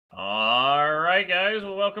Alright guys,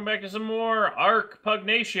 well welcome back to some more ARK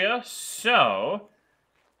Pugnacia. So,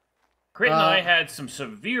 Crit and I had some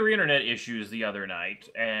severe internet issues the other night,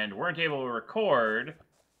 and weren't able to record,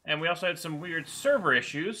 and we also had some weird server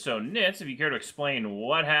issues, so Nitz, if you care to explain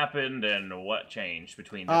what happened and what changed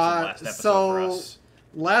between this and last episode for us.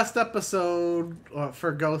 Last episode,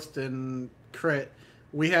 for Ghost and Crit,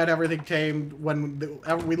 we had everything tamed. When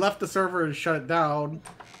we left the server and shut it down,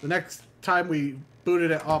 the next time we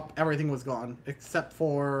booted it up, everything was gone, except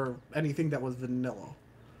for anything that was vanilla.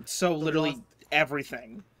 So literally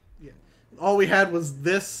everything. Yeah. All we had was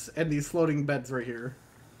this and these floating beds right here.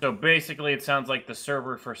 So basically it sounds like the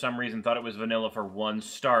server for some reason thought it was vanilla for one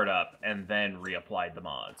startup, and then reapplied the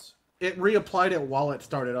mods. It reapplied it while it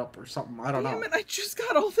started up or something, I don't know. Damn it, I just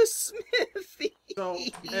got all the smithies! So,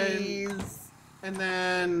 and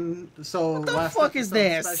then, so what the last fuck is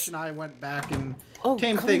this? Spesh and I went back and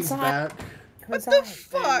tamed come things inside. back. What the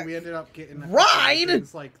fuck? And we ended up getting Ride?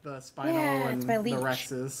 things like the Spino and my the leech.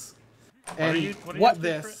 Rexes. What And are you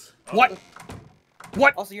this. What?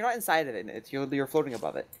 What? Also, you're not inside of it. You're floating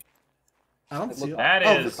above it. I don't see it. That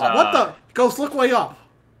is, what the? Ghost, look way up.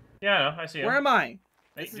 Yeah, I see it. Where am I?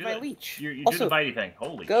 Hey, This is my leech. You do Also, the bitey thing.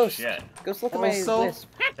 Holy Ghost. shit. Ghost, look at my Also- list.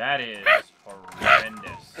 That is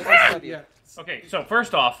horrendous. Yeah. Okay, so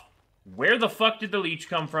first off, where the fuck did the leech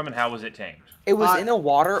come from and how was it tamed? It was in the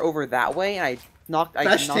water over that way, and I knocked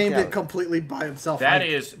tamed it it completely by himself. That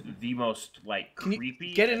is the most, like, Can you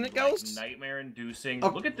creepy get in and, it, Ghost? like, nightmare-inducing. Oh.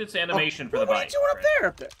 Look at this animation for the What are you bite. doing up there?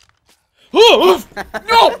 Up there? Oh!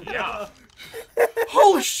 No! Yeah.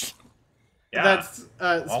 Holy sh! Yeah. That's,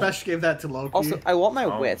 Spesh gave that to Loki. Also, I want my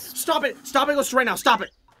wisp. Stop it! Stop it, Ghost, right now! Stop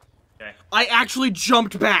it! Okay. I actually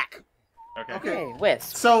jumped back! Okay. Okay,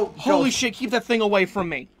 wisp. So, Holy Ghost, shit, keep that thing away from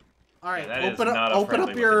me. Alright, Yeah, that is open not a up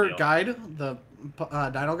friendly your looking deal. guide, the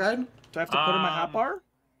Dino guide. Do I have to put in my hotbar?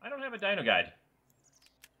 I don't have a dino guide.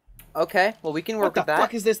 Okay, well we can What work the with that.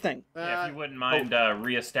 fuck is this thing? Yeah, if you wouldn't mind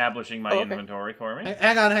re-establishing my okay. inventory for me.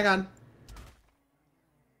 Hang on.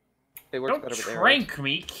 It works Don't better with arrows. trank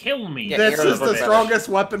me, kill me. Yeah, This arrows is look the better. strongest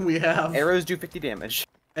weapon we have. Arrows do 50 damage.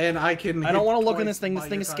 And I can. I don't want to look in this thing. This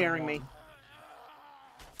thing is scaring me.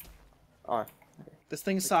 Oh, This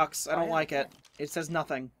thing sucks. I don't like it. It says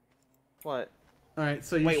nothing. what? Alright,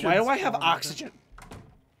 so you Wait, should why do I have spawn- oxygen?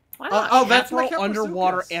 Oh, that's my Capital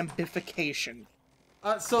underwater Caprasuchus. amplification.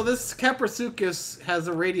 So this Caprasuchus has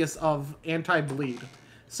a radius of anti-bleed,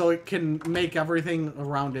 so it can make everything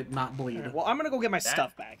around it not bleed. Alright, well, I'm gonna go get my That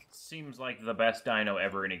stuff back. seems like the best dino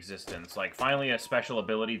ever in existence. Like, finally a special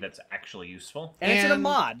ability that's actually useful. And it's in a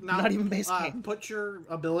mod, now, not even base game. Put your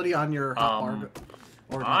ability on your hotbar.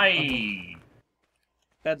 Or I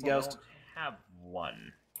Beds don't Ghost. have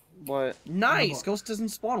one. What? Nice! Ghost doesn't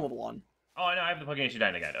spawn with one. Oh, I know, I have the Pugnacia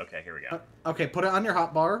Dino Guide. Okay, here we go. Okay, put it on your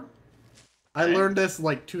hotbar. I Okay. learned this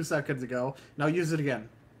like 2 seconds ago. Now use it again.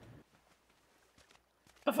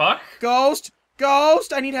 The fuck? Ghost!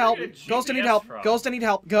 Ghost! I need help! Where did Ghost, I need GPS help! from? Ghost, I need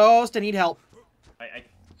help! Ghost, I need help!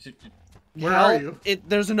 Where are Help. you?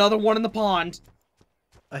 There's another one in the pond.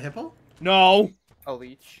 A hippo? No! A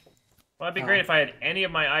leech. Well, it'd be great if I had any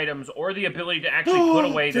of my items or the ability to actually put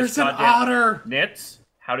away this There's an goddamn... otter! Nits,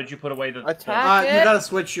 how did you put away the... Attack You it! gotta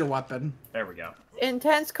switch your weapon. There we go.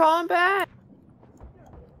 Intense combat!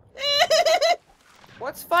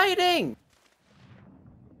 What's fighting?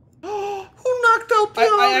 Who knocked out the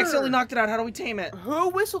otter? I accidentally knocked it out. How do we tame it? Who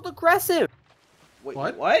whistled aggressive? Wait,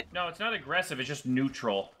 What? what? No, it's not aggressive, it's just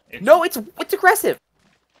neutral. It's... No, it's aggressive.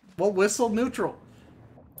 Well, whistle neutral.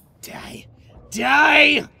 Die!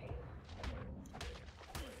 Die!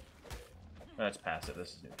 That's passive, this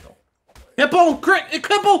is neutral. Hippo! Crit!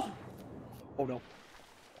 Hippo! Oh no.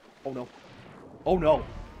 Oh no. Oh no.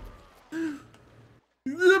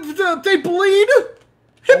 They bleed?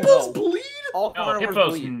 Hippos no. bleed? All Oh, carnivores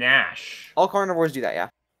Hippo's bleed. Nash. All carnivores do that, yeah.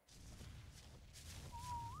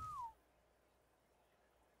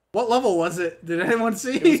 What level was it? Did anyone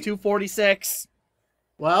see? It was 246.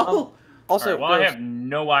 Well, Also, Alright, well, I Ghost, have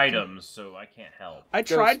no items, so I can't help. I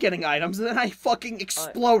tried getting items and then I fucking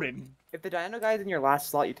exploded. if the dino guy's in your last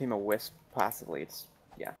slot, you tame a wisp passively.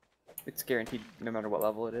 It's guaranteed no matter what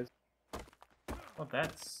level it is. Well,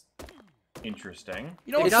 that's interesting.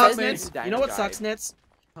 You know It what says sucks, in Nits? the dino You know what guide. sucks, Nits?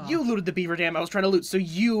 Huh. You looted the beaver dam I was trying to loot, so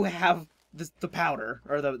you have the powder,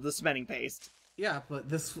 or the cementing paste. yeah, but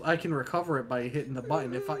this I can recover it by hitting the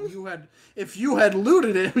button. If you had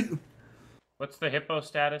looted it, What's the hippo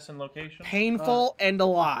status and location? Painful and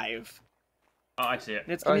alive. Oh, I see it.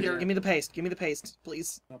 Nits, Oh, give me the paste. Give me the paste,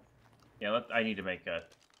 please. Yeah, I need to make a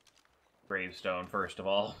gravestone, first of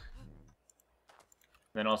all.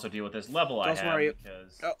 Then also deal with this level I Ghost, where have, are you?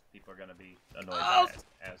 because Oh. people are going to be annoyed Oh. by it,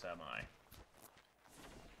 as am I.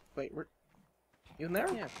 Wait, you in there?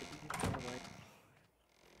 Yeah.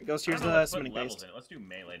 Ghost, I here's don't know the what's putting summoning levels paste. in it. Let's do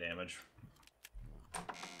melee damage.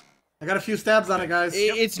 I got a few stabs on it, guys.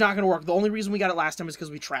 It's not gonna work. The only reason we got it last time is because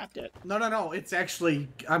we trapped it. No. It's actually...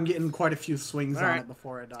 I'm getting quite a few swings on Alright. it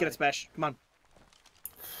before I die. Get it, Spesh. Come on.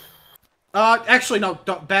 Actually, no.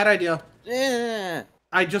 Bad idea. Yeah.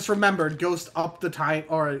 I just remembered Ghost upped the time,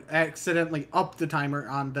 or accidentally upped the timer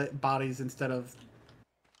on the bodies instead of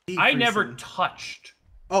I never decreasing. touched.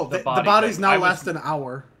 Oh, the the body bodies thing. now I was- last an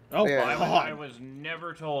hour. Oh, Yeah. I was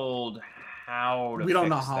never told how to We don't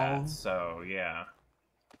know fix how. that, so yeah.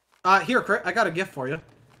 Here, Crit, I got a gift for you.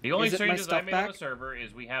 The only Is it my changes I stuff made on back? the server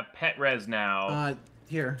is we have pet res now,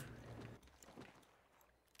 Here.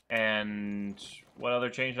 and what other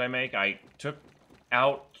change did I make? I took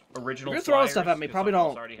out original If you're throwing flyers, stuff at me, 'cause probably someone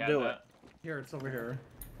else don't already had do that. Here, it's over here.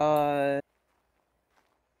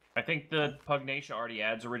 I think the Pugnacia already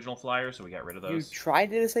adds original flyers, so we got rid of You those. tried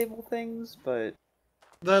to disable things, but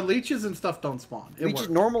The leeches and stuff don't spawn. It leeches,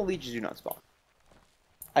 worked. normal leeches do not spawn.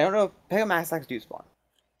 I don't know if Pugnacia do spawn.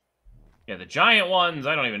 Yeah, the giant ones,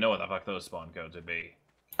 I don't even know what the fuck those spawn codes would be.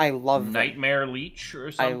 I love them. Nightmare Leech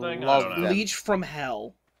or something? love don't know. them. Leech from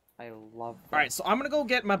hell. I love them. Alright, so I'm gonna go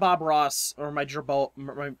get my Bob Ross, or my Gerbo...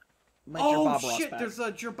 My Oh, Gerbob Ross shit, back. there's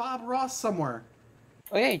a Jerbob Ross somewhere.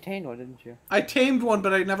 Oh yeah, you tamed one, didn't you? I tamed one,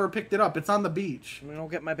 but I never picked it up. It's on the beach. I'm gonna go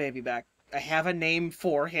get my baby back. I have a name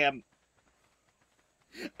for him.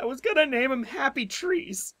 I was gonna name him Happy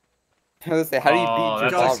Trees. I was gonna say, how do you Oh, beat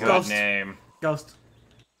that's Ghost, a Jerbob good Ghost. name. Ghost.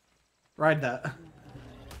 Ride that.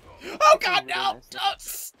 Oh god, no! Oh, Don't Oh,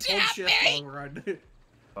 stab shit. me! Oh, ride.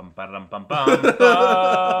 Bum, ba-dum, bum, bum, bum.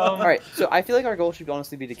 Alright, so I feel like our goal should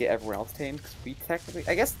honestly be to get everyone else tamed, because we technically...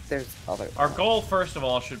 I guess there's other... Our goal, first of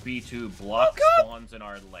all, should be to block God. spawns in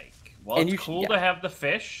our lake. Well, And it's you should- cool yeah. to have the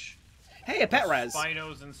fish. Hey, a pet res.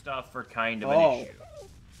 Spinos and stuff are kind of Oh. an issue.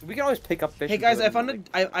 We can always pick up fish. Hey and guys, put I them in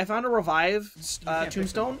found the I found a revive can't pick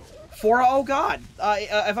tombstone for oh god.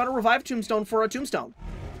 I found a revive tombstone for a tombstone. lake.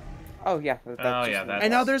 Oh yeah. That's Oh, just yeah, weird. that's...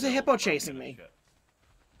 And now there's a still hippo broken chasing as me. shit.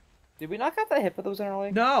 Did we not got that hippo that was in our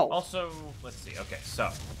lake? No. Also, let's see. Okay, so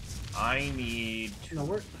I need to. No,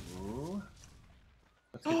 we're...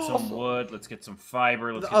 Let's get some wood. Let's get some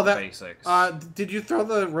fiber. Let's get Oh, the that... basics. Did you throw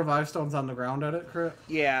the revive stones on the ground at it, Crit?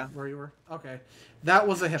 Yeah. Where you were? Okay. That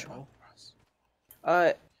was a hippo.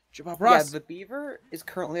 Jabba Yeah, Ross. the beaver is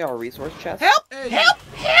currently our resource chest. Help! Hey. Help!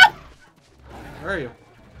 Help! Where are you?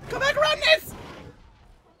 Come back around this!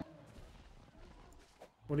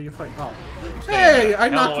 What are you fighting? Oh. Stay Hey! the I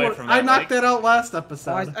hell knocked away one... from I that knocked lake. that out last Oh,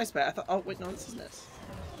 episode. I spent. I thought. Oh wait, no, this is this.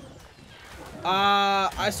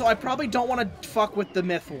 So I probably don't want to fuck with the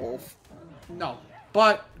myth wolf. No.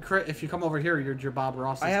 But, Crit, if you come over here, your Jerbob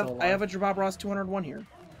Ross is I have still I have alive. a Jabba Ross 201 here.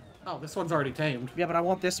 Oh, this one's already tamed. Yeah, but I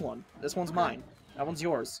want this one. This one's mine. That one's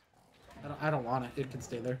yours. I don't want it. It can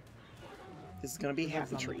stay there. This is gonna be It's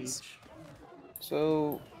happy on the trees. beach.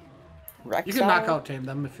 So, Rex You can knock out tame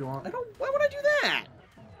them if you want. I don't. Why would I do that?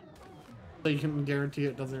 So you can guarantee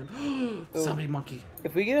it doesn't. Zombie monkey.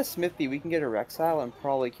 If we get a smithy, we can get a Rexile and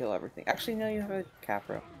probably kill everything. Actually, no, you have a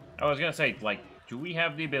Capro. I was gonna say, like, do we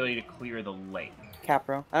have the ability to clear the lake?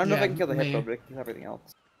 Capro. I don't know if Yeah, I can kill the hippo, me. but I can kill everything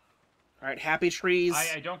else. All right, happy trees.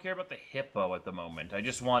 I don't care about the hippo at the moment. I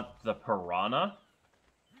just want the piranha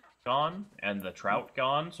gone and the trout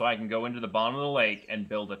gone, so I can go into the bottom of the lake and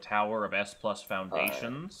build a tower of S+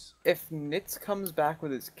 foundations. If Nitz comes back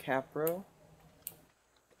with his Capro,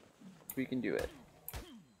 we can do it.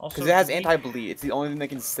 Also, Because it has do we- anti-bleed. It's the only thing that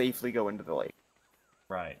can safely go into the lake.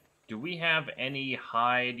 Right. Do we have any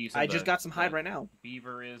hide? You said I just the- got some hide the right now.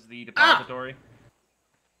 Beaver is the depository.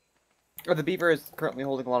 Oh, the beaver is currently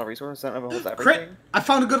holding a lot of resources. I don't know if it holds Crit! everything. I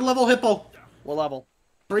found a good level hippo. What level?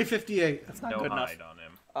 358. That's not No good enough. hide on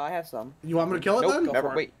him. I have some. You want me to kill it Nope, then? Go never.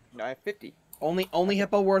 for it. Wait, no, I have 50. Only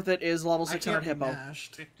hippo worth it is level I 600 can't be hippo.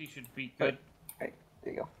 mashed. 50 should be good. Right,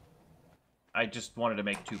 there you go. I just wanted to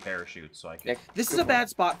make 2 parachutes so I could. Yeah, This go is a for bad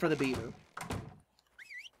spot for the beaver.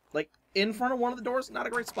 Like in front of one of the doors, not a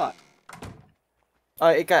great spot.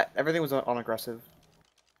 It got everything was on aggressive,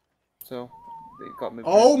 so they got moved.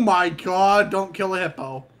 Oh my god, don't kill a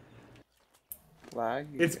hippo. Lag.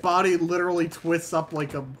 Its body literally twists up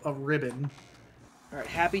like a ribbon. All right,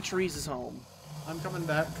 happy trees is home. I'm coming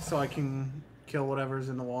back so I can kill whatever's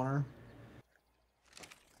in the water.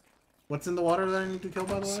 What's in the water that I need to kill,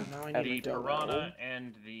 by the So way? now I The need to piranha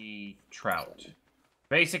and the trout.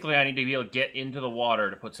 Basically, I need to be able to get into the water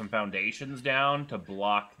to put some foundations down to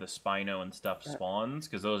block the Spino and stuff spawns,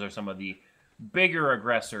 because those are some of the bigger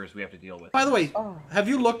aggressors we have to deal with. By the way, Oh. have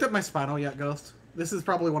you looked at my Spino yet, Ghost? This is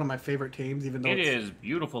probably one of my favorite teams, even though It it's... is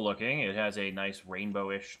beautiful looking. It has a nice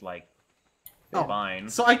rainbowish, like, Oh, fine.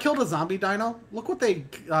 so I killed a zombie dino. Look what they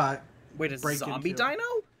Wait, a break zombie into. dino?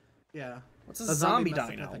 Yeah. What's a zombie dino?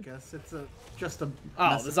 Messopithecus. It's just a.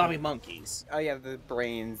 Oh, the zombie monkeys. Oh yeah, the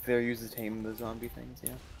brains. They're used to tame the zombie things.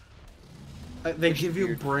 Yeah. They give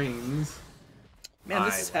you brains. Man,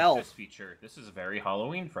 this is like hell. This feature. This is very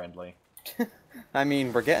Halloween friendly. I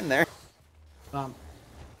mean, we're getting there. Can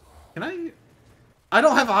I? I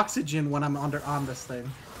don't have oxygen when I'm on this thing.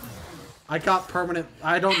 I got permanent.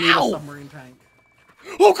 I don't need a submarine tank.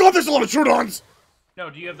 Oh god, there's a lot of Troodons! No,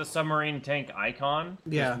 do you have the submarine tank icon?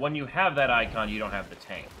 'Cause Yeah. when you have that icon, you don't have the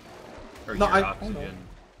tank. Or No, your oxygen.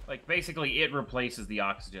 Like, basically, it replaces the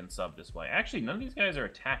oxygen sub-display. Actually, none of these guys are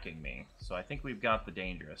attacking me, so I think we've got the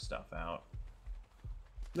dangerous stuff out.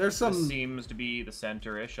 There's This some. seems to be the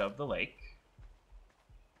center-ish of the lake.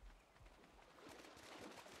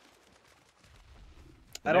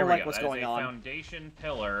 I don't like what's going on. That is a foundation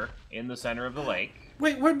pillar in the center of the lake.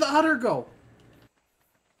 Wait, where'd the otter go?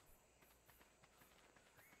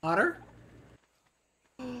 Otter?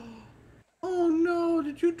 Oh no!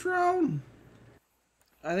 Did you drown?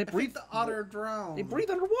 They I breathe. think the otter drowned. They breathe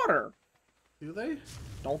underwater, Do they?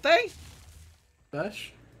 don't they?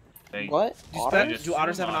 Fish? They, What? Otter? just Do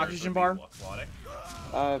otters have assume an otters oxygen would be bar?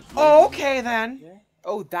 aquatic. Oh, okay then. Yeah.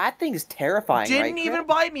 Oh, that thing's terrifying. Didn't right, even Chris?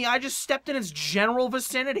 bite me. I just stepped in its general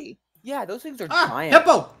vicinity. Yeah, those things are Ah! giant.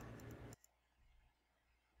 Hippo!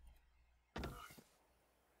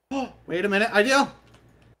 Oh, wait a minute. Idea!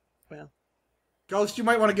 Well, Ghost, you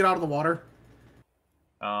might want to get out of the water.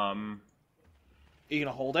 are you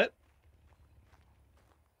gonna hold it?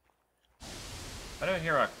 I don't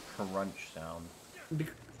hear a crunch sound.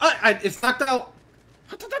 It's knocked out!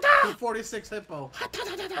 246 Hippo.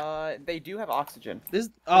 They do have oxygen. This.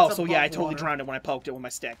 It's Oh, so yeah, above I totally water. drowned it when I poked it with my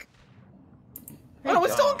stick. Hey, Oh no,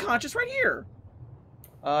 it's still John. unconscious right here.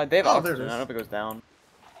 They have Oh, there it oxygen. is. I don't know if it goes down.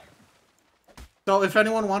 So if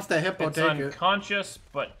anyone wants that Hippo, It's take it. unconscious,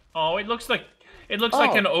 but it looks like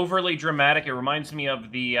like an overly dramatic. It reminds me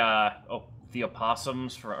of the the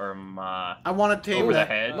opossums from I want to tame Over the that.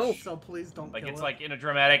 Hedge. So please don't like kill it's it. like in a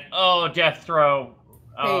dramatic death throw.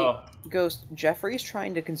 Oh, Hey, Ghost, Jeffrey's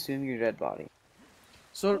trying to consume your dead body.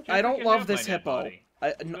 So Jeffrey I don't can love have my this dead hippo. body.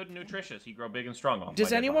 Good and nutritious. He grow big and strong on.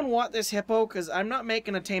 Does anyone want this hippo? Because I'm not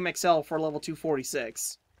making a tame XL for level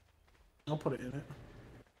 246. I'll put it in it.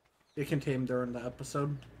 It can tame during the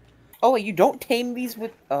episode. Oh, wait, you don't tame these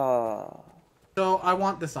with, So I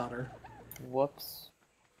want this otter. Whoops.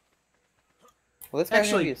 Well, this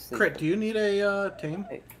guy's gonna be Actually, asleep. Crit, do you need a tame?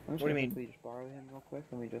 Hey, I'm just What do you gonna mean? quickly just borrow him real quick.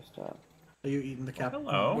 Let me just, Are you eating the cap?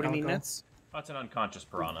 hello. What do you mean, calico? Mitz? That's an unconscious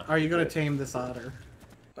piranha. Are you gonna tame this otter?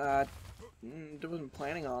 Wasn't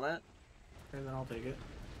planning on it. Okay, then I'll take it.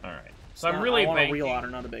 All right. So I'm really I want a banking, real otter,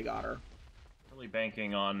 not a big otter. really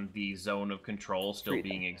banking on the zone of control still Great.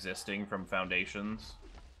 being existing from Foundations.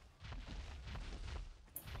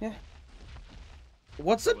 yeah.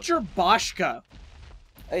 What's a jerboshka?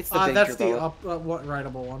 It's the big That's the gerboa. what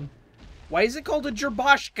rideable one. Why is it called a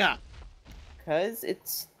jerboshka? Cause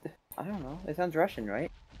it's, I don't know, it sounds Russian, right?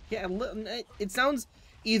 Yeah, it sounds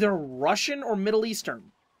either Russian or Middle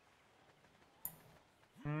Eastern.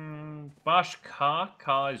 Bashka.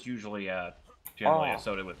 Ka is usually generally Oh.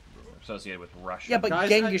 associated with Russia. Yeah, but Guys,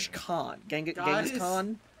 Genghis Khan. Genghis Guys.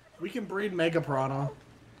 Khan? We can breed Mega Piranha.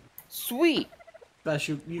 Sweet! Best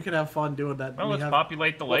you can have fun doing that. Well, We let's have-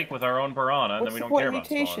 populate the lake with our own piranha, and What's then we the don't point care of about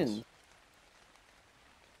mutations?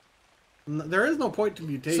 spawns. There is no point to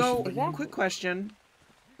mutation. So, but you quick question.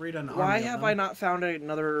 breed an Why army of have them. I not found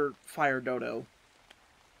another fire dodo?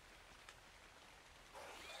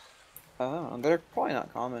 They're probably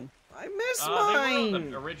not common. I miss They were on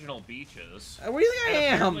mine! the original beaches. Where do you think I And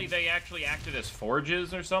am? apparently they actually acted as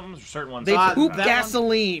forges or something. Certain ones. They Uh, poop that one-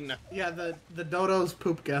 gasoline! Yeah, the dodos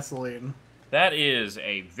poop gasoline. That is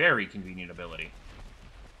a very convenient ability.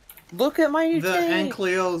 Look at my new The tank!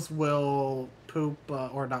 Ankleos will poop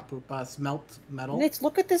or not poop, smelt metal. Nitz,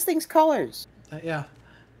 look at this thing's colors! Yeah,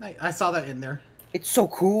 I saw that in there. It's so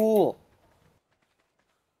cool!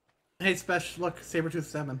 Hey, Special, look, Sabretooth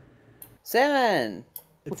 7. 7!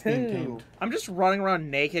 It's being Woohoo. tamed. I'm just running around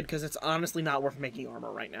naked because it's honestly not worth making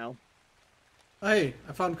armor right now. Hey,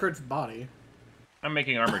 I found Kurt's body. I'm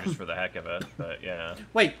making armor just for the heck of it, but yeah.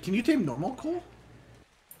 Wait, can you tame normal coal?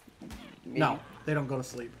 Maybe. No, they don't go to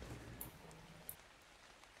sleep.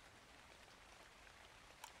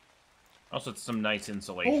 Also, it's some nice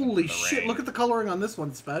insulation. Holy from the shit, rain. look at the coloring on this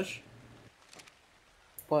one, Spesh.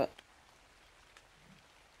 What?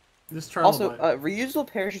 This trial Also, reusable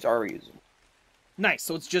parachutes are reusable. Nice,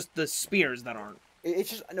 so it's just the spears that aren't. It's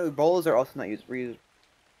just, no, bolas are also not reusable.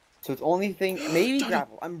 So it's only thing, maybe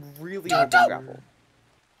grapple. I'm really hoping grapple.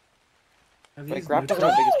 Are Like these grapples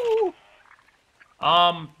neutral?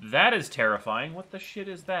 are the biggest. That is terrifying. What the shit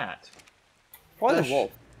is that? Probably the Fish.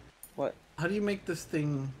 wolf. What? How do you make this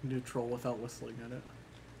thing neutral without whistling at it?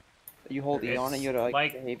 You hold E on it, It's you go to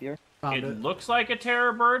like- behavior. Found It it. looks like a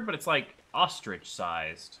terror bird, but it's like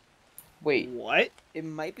ostrich-sized. Wait, What? it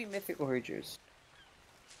might be mythical creatures.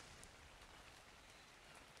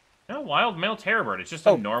 No, wild male terror bird. It's just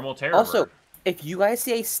Oh, a normal terror Also, bird. if you guys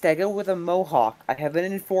see a stego with a mohawk, I have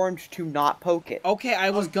been informed to not poke it. Okay, I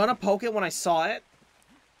was gonna poke it when I saw it.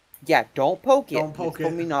 Yeah, don't poke it. Don't poke It's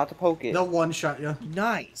told it. me not to poke it. They'll one-shot you.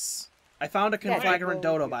 Nice. I found a Yeah, conflagrant well,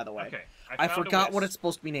 dodo, by the way. Okay, I found a forgot what wisp. it's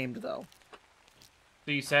supposed to be named, though.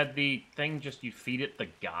 So you said the thing just you feed it the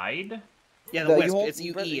guide? Yeah, the wisp. You hold, It's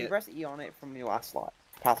you press, eat you it. press E on it from your last slot.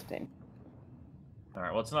 Passive tame.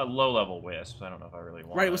 Alright, well, it's not low-level wisp. I don't know if I really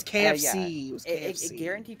want Right, it was KFC. yeah. It was It KFC.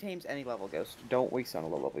 guaranteed tames any level ghost. Don't waste on a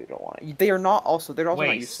low level you don't want it. They are not also they're also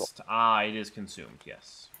not useful. Waste. Ah, it is consumed,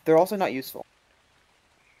 yes. They're also not useful.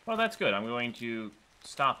 Well, that's good. I'm going to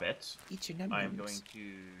stop it. Eat your I am num-nums. going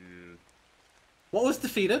to... What was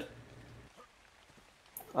defeated?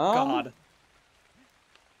 God.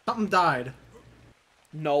 Something died.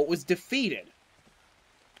 No, it was defeated.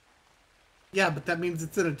 Yeah, but that means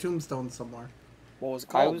it's in a tombstone somewhere. What was it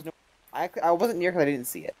I called? was I wasn't near because I didn't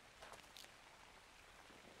see it.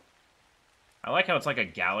 I like how it's like a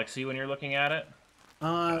galaxy when you're looking at it. You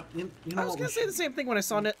know I was what gonna we say the should- same thing when I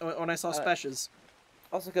saw specials.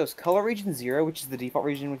 Also goes color region 0, which is the default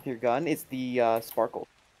region with your gun. It's the sparkle.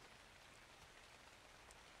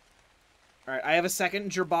 Alright, I have a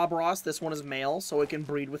second Jerbob Ross. This one is male, so it can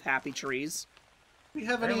breed with happy trees. Do we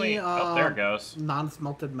have Apparently... any oh, there it goes.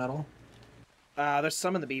 non-smelted metal? There's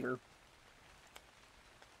some in the beaver.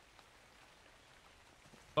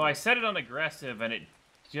 So I set it on aggressive, and it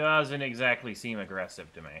doesn't exactly seem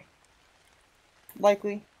aggressive to me.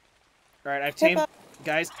 Likely. Alright, I've tamed...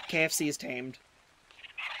 Guys, KFC is tamed.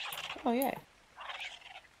 Oh yeah. Is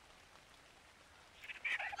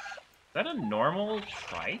that a normal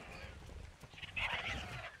trike?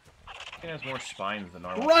 It has more spines than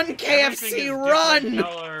normal. Run, Everything KFC, is run! different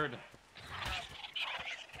colored.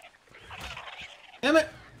 Damn it!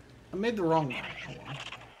 I made the wrong one. Hold on.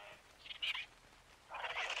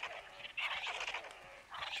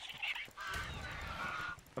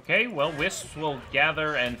 Okay, well, wisps will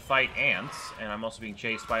gather and fight ants, and I'm also being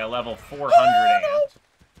chased by a level 400 ant.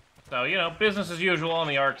 So, you know, business as usual on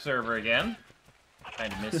the ARK server again.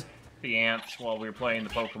 Kind of missed the ants while we were playing the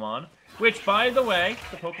Pokemon. Which, by the way,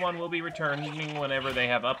 the Pokemon will be returning whenever they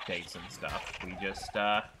have updates and stuff. We just,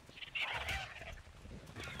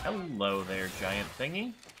 hello there, giant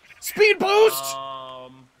thingy. Speed boost!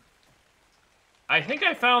 I think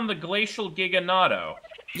I found the Glacial Giganado.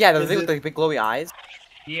 Yeah, the Is thing it- with the big glowy eyes.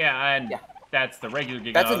 Yeah, and Yeah. that's the regular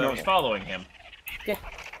Giganado That's a that was normal. following him. Yeah.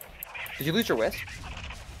 Did you lose your wisp?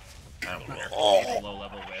 I don't care. It's a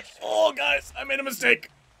low-level wisp. Oh, guys, I made a mistake.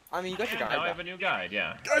 I mean, you got your And guide. now I back. have a new guide,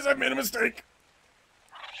 yeah. Guys, I made a mistake.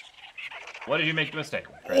 What did you make the mistake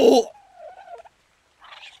with, Chris? Oh!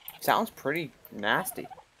 Sounds pretty nasty.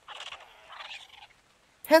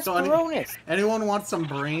 So any- Hesperonus! Anyone want some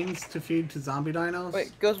brains to feed to zombie dinos?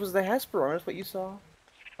 Wait, Ghost, was the Hesperonus what you saw?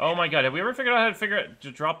 Oh my god, have we ever figured out how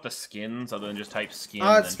to drop the skins other than just type skin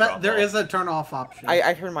and then drop there all? is a turn off option.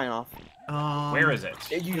 I turned mine off. Where is it?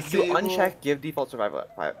 You Disable- uncheck give default survivor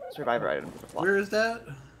item to the flop. Where is that?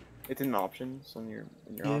 It's in the options on your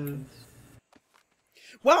Give. options.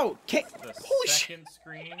 Wow, The holy shit. second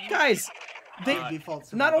screen? Guys, they... Default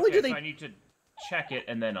not survival. only Okay, do they... so I need to check it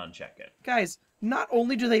and then uncheck it. Guys, not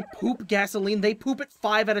only do they poop gasoline, they poop it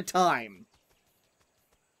 5 at a time.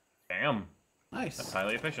 Damn, Nice. that's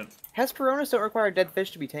highly efficient. Hesperonus don't require dead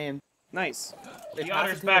fish to be tamed. Nice. They The pass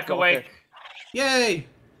otter's it to back the awake. fish. Yay!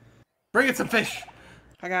 Bring it some fish.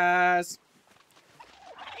 Hi, guys.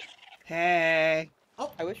 Hey.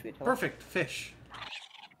 Oh, I wish we had perfect fish.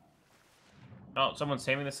 Oh, someone's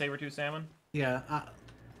taming the saber-tooth salmon? Yeah,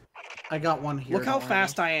 I got one here. Look how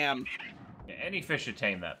fast I am. Yeah, any fish should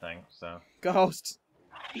tame that thing, so... Ghost.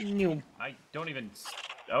 New. I don't even...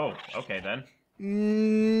 Oh, okay then.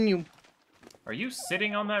 New. Are you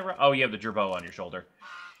sitting on that... Oh, you have the gerbo on your shoulder.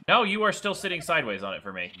 No, you are still sitting sideways on it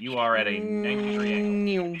for me. You are at a 90-degree angle.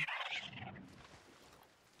 New.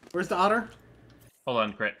 Where's the otter? Hold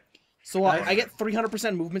on, crit. So I get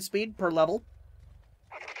 300% movement speed per level.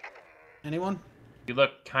 Anyone? You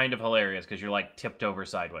look kind of hilarious because you're like tipped over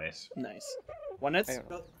sideways. Nice. One it's. I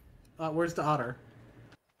don't know. Where's the otter?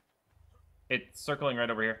 It's circling right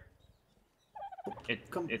over here.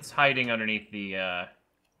 Come- It's hiding underneath the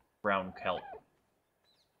brown kelp.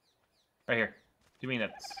 Right here. Do you mean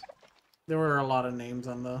that's... There were a lot of names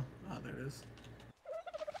on the... Oh, there it is.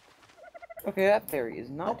 Okay, that fairy is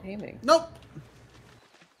not taming. Nope!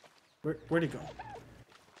 Where'd he go?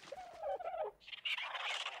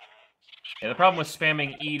 Yeah, the problem with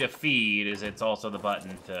spamming E to feed is it's also the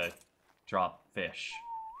button to drop fish.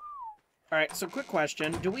 Alright, so quick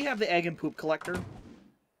question. Do we have the egg and poop collector?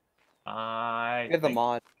 I We have the think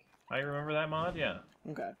mod. I remember that mod, yeah.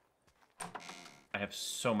 Okay. I have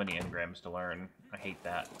so many engrams to learn. I hate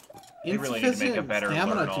that. They really need to make a Insufficient better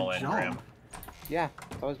stamina learn to all engram. jump. Yeah,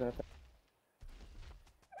 it's always been a thing.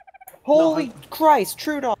 Holy Christ,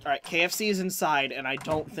 Trudon! Alright, KFC is inside, and I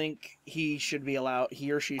don't think he should be allowed,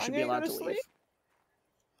 he or she should be allowed to leave.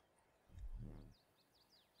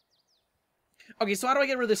 Okay, so how do I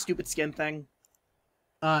get rid of this stupid skin thing?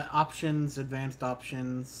 Options, advanced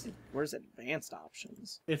options. Where's advanced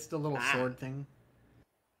options? It's the little sword thing.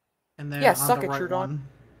 And then Yeah, on suck the it, right Trudon. one.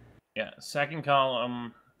 Yeah, second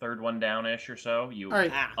column, third one down-ish or so, you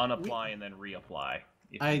Alright, unapply and then reapply.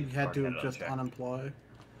 if I you had aren't to headed just unchecked. unemploy.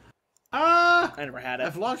 Ah! I never had it.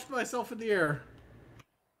 I've launched myself in the air.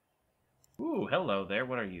 Ooh, hello there.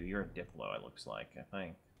 What are you? You're a Diplo, it looks like, I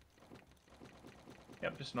think.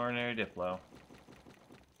 Yep, just an ordinary Diplo.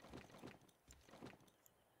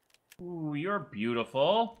 Ooh, you're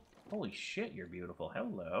beautiful. Holy shit, you're beautiful.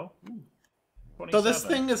 Hello. Ooh, So this 27.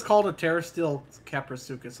 thing is called a Terrasteel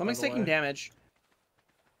Caprisuchus. Something's taking damage.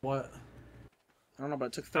 What? I don't know, but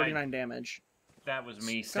it took 39 damage. That was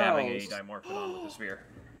me stabbing a Skulls. Dimorphodon with a spear.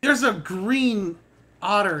 There's a green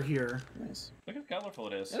otter here. Nice. Look how colorful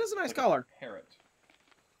it is. It is a nice Like color. Parrot.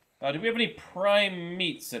 Do we have any prime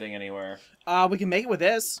meat sitting anywhere? We can make it with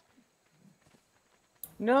this.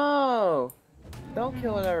 No! Don't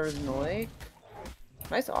kill whatever is in the lake.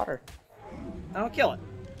 Nice otter. I'll kill it.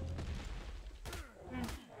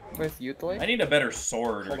 With you, the lake? I need a better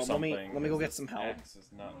sword Hold or on, something. let me go 'cause get this some help. Axe is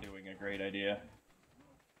not doing a great idea.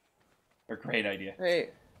 Or great idea. Hey,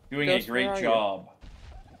 Doing Ghost, a where great are you? job.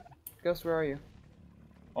 Ghost, where are you?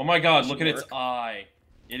 Oh my god, look at Should its work. eye.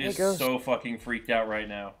 It Hey, is Ghost. so fucking freaked out right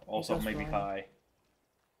now. Also, Ghost, maybe where are you? high.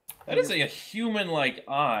 That is a human-like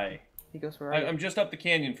eye. Hey, Ghost, where are you? I'm just up the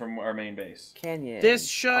canyon from our main base. Canyon. This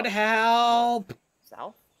should help.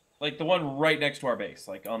 South? Like the one right next to our base,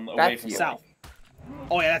 like on away That's from you. the South.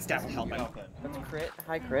 Oh yeah, that's definitely lake. helping. South end. That's crit.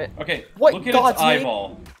 High crit. Okay, What look at God's its name?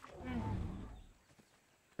 eyeball.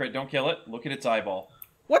 Crit, don't kill it. Look at its eyeball.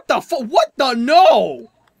 What the fu- What the no?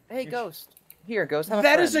 Hey, Ghost. Here, Ghost, have a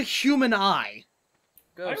That friend. is a human eye.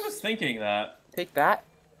 Ghost, I was thinking that. take that.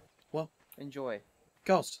 Well, Enjoy.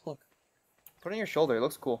 Ghost, look. Put it on your shoulder. It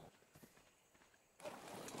looks cool.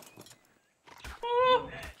 Oh,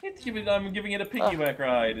 I'm giving it a piggyback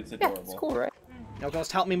ride. It's Yeah, adorable. it's cool, right? Now,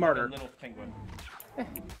 Ghost, help me A murder. little penguin.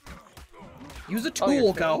 Use a Oh, you're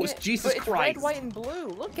tool, filming Ghost. it? Jesus But it's Christ. red, white, and blue.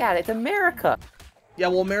 Look at it. It's America. Yeah,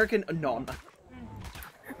 well, American. No, I'm not.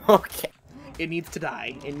 Okay. It needs to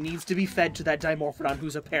die. It needs to be fed to that Dimorphodon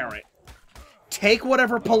who's a parrot. Take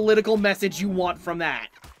whatever political message you want from that.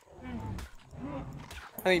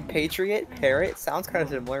 I mean, Patriot, Parrot, sounds kind of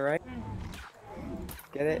similar, right?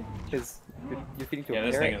 Get it? Because you're feeding to Yeah, a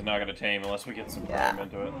this parrot. thing is not going to tame unless we get some Yeah. prime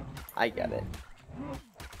into it. I get it.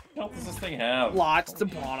 What health does this thing have? Lots to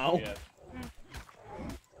Holy Bono. shit.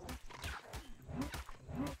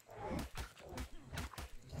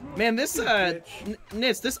 Man, this, Bitch.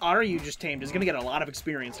 Nitz, this otter you just tamed is gonna get a lot of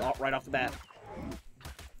experience right off the bat.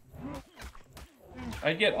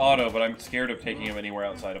 I'd get auto, but I'm scared of taking him anywhere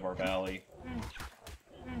outside of our valley.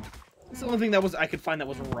 It's the only thing that I could find that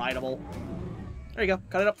was rideable. There you go.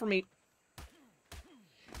 Cut it up for meat.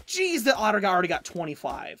 Jeez, the otter already got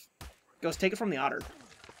 25. Goes, take it from the otter.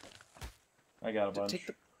 I got a bunch. Take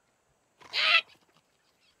the...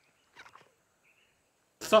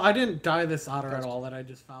 So I didn't dye this otter at all that I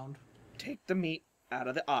just found. Take the meat out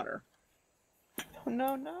of the otter.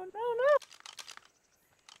 No.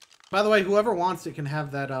 By the way, whoever wants it can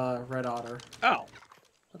have that red otter. Oh.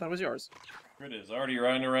 I thought it was yours. It is already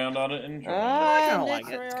running around on it and enjoying it. I kind of Nitz,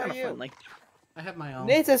 like it. where It's are kind of you? friendly. I have my own.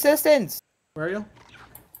 Nate's assistance! Where are you?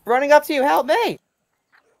 Running up to you, help me!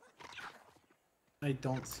 I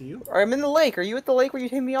don't see you. I'm in the lake. Are you at the lake where you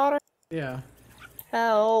tamed the otter? Yeah.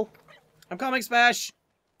 Help! I'm coming, Smash.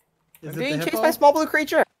 Is I'm it being the chased hippo? by a small blue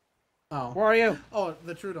creature! Oh. Where are you? Oh,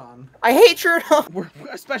 the Trudon. I hate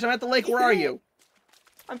Trudon! Smash, I'm at the lake. Where are you?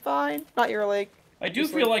 I'm fine. Not your lake. I do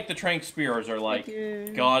Just feel like- like the Trank Spears are like Thank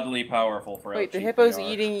you. godly powerful for how Wait, the cheap hippo's they are.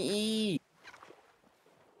 eating E.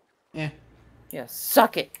 Eh. Yeah,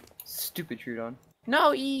 suck it. Stupid Trudon.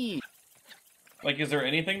 No, E! Like, is there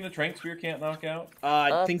anything the Trank Spear can't knock out?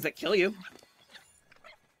 Things that kill you.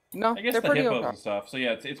 No, I guess they're the pretty hippos okay. and stuff. So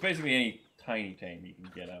yeah, it's basically any tiny tame you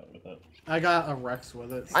can get out with it. I got a Rex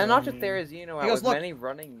with it. So I knocked it there as you know, He goes, with look. many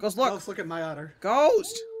running. Ghost, look. Ghost, look at my otter.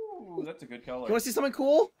 Ghost! Ooh, that's a good color. You want to see something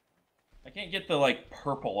cool? I can't get the like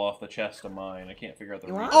purple off the chest of mine. I can't figure out the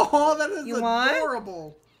You reason. want? Oh, that is You want?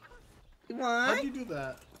 adorable. You How'd want? you do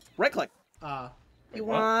that? Right click. Wait, You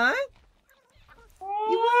what? want?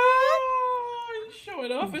 Oh, he's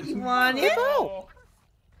showing off. It's You want it? purple.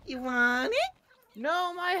 You want it?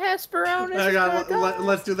 No, my Hesperornis. I is got. gonna die.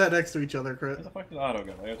 Let's do that next to each other, Crit. Where the fuck did Otto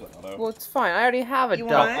go? There's Otto. Well, it's fine. I already have a You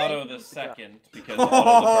duck. want? Otto the second, because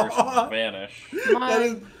Otto the first will vanish.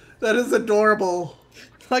 That is adorable.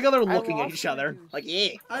 Like how they're I looking at lost each other. my goose. Like, yeah.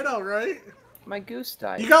 I know, right? My goose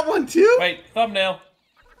died. You got one too? Wait, thumbnail.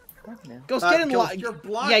 Oh, no. Ghost, get in Ghost, line. you're Yeah,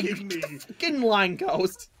 blocking me. get in line,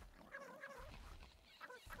 Ghost.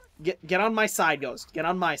 Get on my side, Ghost. Get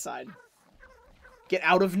on my side. Get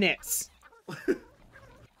out of nits.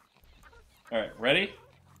 Alright, ready?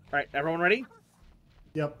 Alright, everyone ready?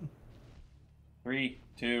 Yep. 3,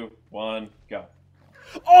 2, 1, go.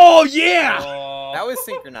 Oh, yeah! Oh, That was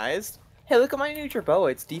synchronized. Hey, look at my new Turbo.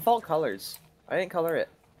 It's default colors. I didn't color it.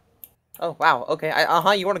 Oh, wow. Okay.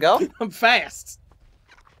 You want to go? I'm fast.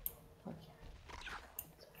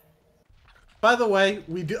 By the way,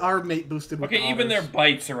 we do our mate boosted with okay, even their otters.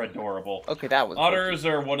 bites are adorable. Okay, that was. Otters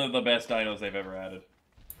are one of the best dinos they've ever added.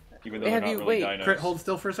 Even though Wait, they're have not you- really wait, dinos. Crit, hold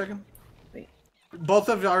still for a second. Wait. Both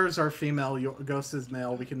of ours are female. Ghost is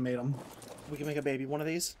male. We can mate them. We can make a baby one of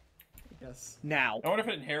these. Yes. Now. I wonder if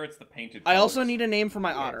it inherits the painted I also colors. need a name for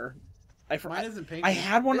my otter. Mine isn't painted. I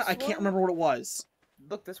had one, This I can't one? remember what it was.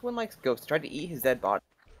 Look, this one likes ghosts. Tried to eat his dead body.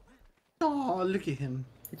 Oh, look at him.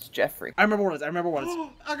 It's Jeffrey. I remember what it is.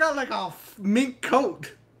 I got like a mink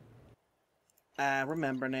coat. I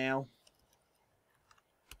remember now.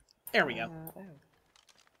 There we go.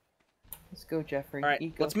 Let's go, Jeffrey. Alright,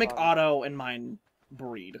 Eat let's ghost make body. Otto and mine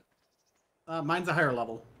breed. Mine's a higher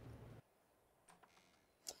level.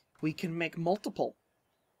 We can make multiple.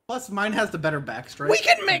 Plus, mine has the better backstrike. We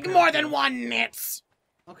can make more than one nits!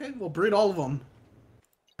 Okay, we'll breed all of them.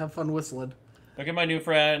 Have fun whistling. Look at my new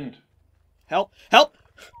friend. Help! Help!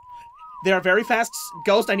 They are very fast.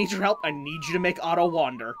 Ghost, I need your help. I need you to make Otto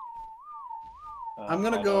wander. I'm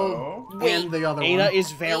gonna go Otto. and the other Ada one.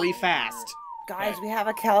 is very fast. Guys, we have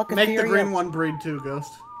a Calicatherium. Make the green one breed too,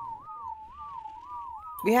 Ghost.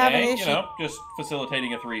 We have an Okay, issue. you know, just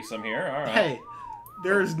facilitating a threesome here. All right. Hey,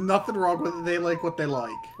 there's nothing wrong with it. They like what they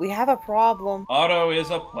like. We have a problem. Otto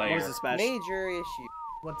is a player. What is this special? Major issue.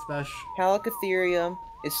 What's special? Calicatherium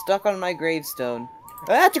is stuck on my gravestone.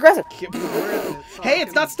 That's aggressive. Where is it? So I Hey,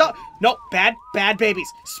 it's can- not stuck. No, bad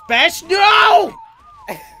babies. Special. No!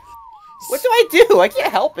 What do I do? I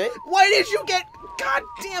can't help it. Why did you get? God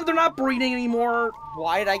damn, they're not breeding anymore.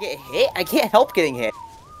 Why did I get hit? I can't help getting hit.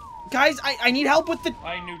 Guys, I need help with the.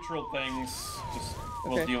 I neutral things. Just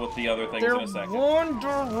we'll Okay. deal with the other things They're in a second.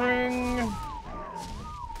 wandering.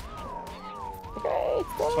 Okay, it's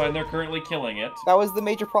It's done. fine. They're currently killing it. That was the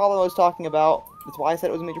major problem I was talking about. That's why I said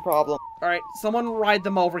it was a major problem. All right, someone ride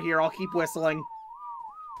them over here. I'll keep whistling.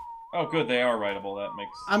 Oh, good. They are rideable. That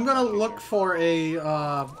makes. I'm gonna easier. look for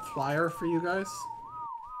a flyer for you guys.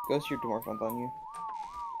 Ghost your dwarf on you.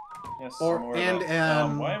 Yes. or- more and, about-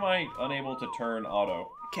 um, why am I unable to turn auto?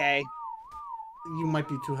 Okay. You might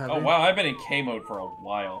be too heavy. Oh wow, I've been in K mode for a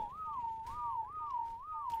while. All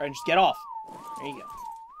right, just get off. There you go.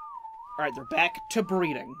 All right, they're back to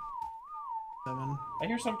breeding. 7. I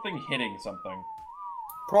hear something hitting something.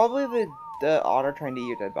 Probably the otter trying to eat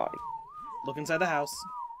your dead body. Look inside the house.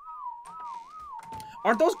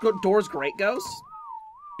 Aren't those doors great, Ghosts?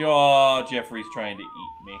 Oh, Jeffrey's trying to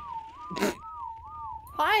eat me.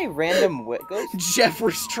 Hi, random wit ghost.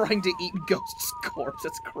 Jeffrey's trying to eat Ghost's corpse.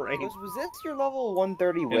 That's great. Ghost, was this your level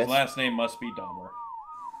 130 His wisp? last name must be Dahmer.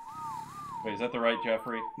 Wait, is that the right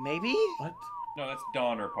Jeffrey? Maybe? What? No, that's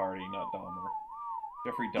Donner Party, not Dahmer.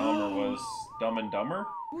 Jeffrey Dahmer was Dumb and Dumber?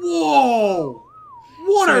 Whoa!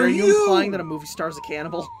 What Sorry, are you implying that a movie star's a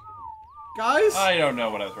cannibal? Guys? I don't know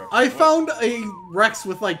what I was referencing. I found a Rex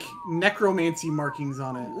with like necromancy markings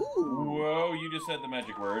on it. Ooh. Whoa, you just said the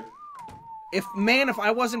magic word. If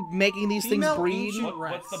I wasn't making these Female things breed. ancient-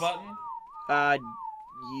 What's the Rex. button?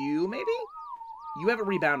 You maybe? You have it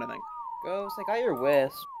rebound, I think. Ghost, I got your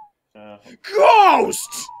wisp.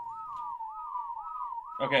 Ghost!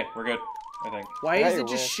 Okay, we're good, I think. Why I got is your it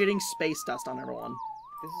just shitting space dust on everyone?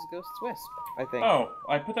 This is Ghost's wisp, I think. Oh,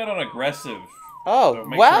 I put that on aggressive. Oh, So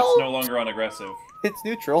make well, sure it's no longer on aggressive. it's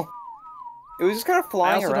neutral. It was just kind of I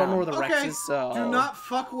flying also around. don't know where the Rex Okay, is, so. do not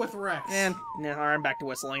fuck with Rex. And alright, I'm back to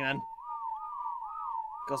whistling then.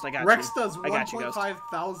 Ghost, I got Rex you. does I got you, Ghost. 1.5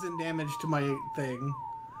 thousand damage to my thing.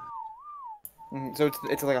 So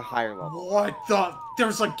it's like a higher level. What the?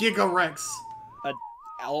 There's a Giga Rex.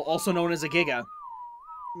 Also known as a Giga.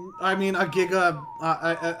 I mean, a Giga,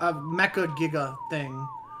 a Mecha Giga thing.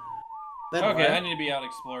 That Okay, what? I need to be out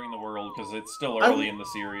exploring the world because it's still early in the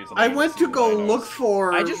series. And I need went see to the go dinos. look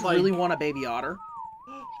for. I just like, really want a baby otter.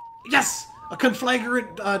 Yes, a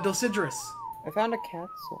conflagrant Dosidrus. I found a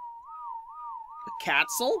Quetzal. A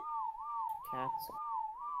Catzel?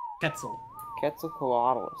 Quetzal.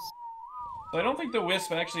 Quetzalcoatlus. So I don't think the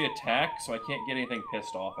wisp actually attacks, so I can't get anything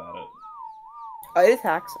pissed off at it. It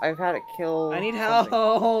attacks. I've had it kill. I need something.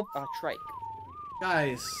 help. Trike.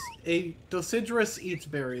 Guys, a Dosidrus eats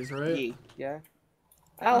berries, right? Yee. Yeah.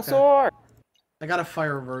 Allosaur! I got a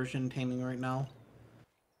fire version taming right now.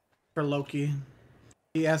 For Loki.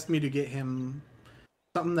 He asked me to get him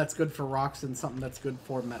something that's good for rocks and something that's good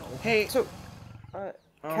for metal. Hey, So,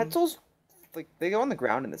 Quetzals, like, they go on the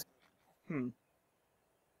ground in this.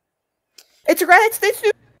 It's a it's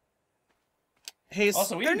new. hey,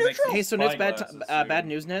 Also, we they're need to make neutral. some hey, so Nits, spyglasses soon. bad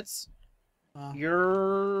news, Nits. Uh,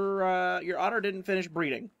 Your otter didn't finish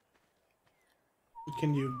breeding.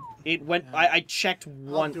 Can you? It went. Yeah. I checked I'll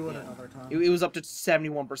one. do it another time. It was up to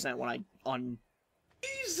 71% when I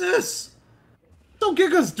Jesus! So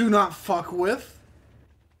Gigas do not fuck with.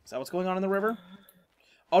 Is that what's going on in the river?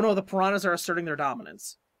 Oh no, the piranhas are asserting their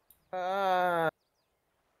dominance. So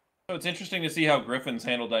it's interesting to see how griffins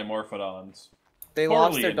handle dimorphodons. They Poorly,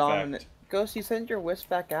 lost their in dominant. fact. Ghost, you send your wisp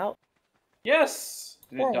back out? Yes!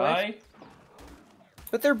 Did it Poor die?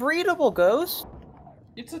 But they're breedable, Ghost.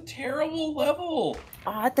 It's a terrible level!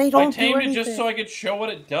 They I don't do tamed it anything. just so I could show what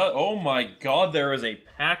it does. Oh my god, there is a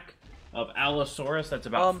pack of Allosaurus that's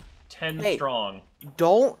about 10 hey. strong.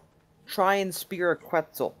 Don't try and spear a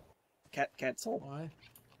Quetzal. Quetzal. Why?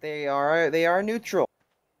 They are neutral.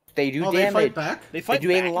 They do Oh, damage. they fight back? They fight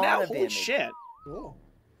do a back lot now. of Holy damage. shit! Cool.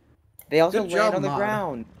 They also Good land job, on the Mod.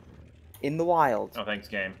 ground. In the wild. Oh, thanks,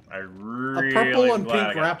 game. I really purple and glad pink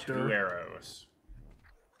I got raptor. 2 arrows.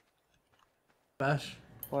 Bash.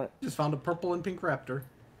 What? Just found a purple and pink raptor.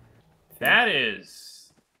 That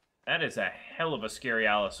is a hell of a scary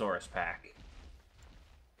Allosaurus pack.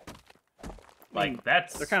 Like,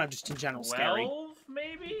 that's They're kind of just in general 12, scary.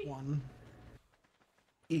 maybe? 1.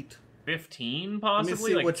 Eat. 15, see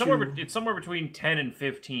possibly? Like, what it's somewhere between 10 and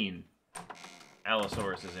 15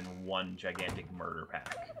 Allosaurus is in one gigantic murder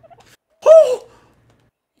pack. Oh!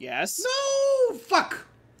 Yes. No! Fuck!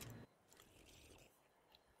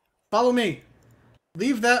 Follow me.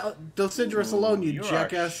 Leave that Dosidrus alone, you You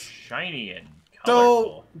jackass. are shiny and So,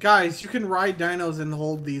 colorful. guys, you can ride dinos and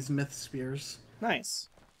hold these myth spears. Nice.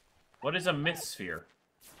 What is a myth sphere?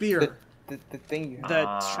 Spear. The thing you have.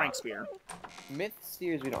 The Shrink Spear. Myth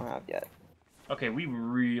spheres we don't have yet. Okay,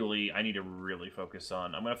 I need to really focus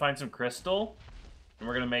on. I'm gonna find some crystal, and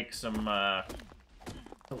we're gonna make some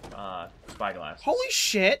spyglass. Holy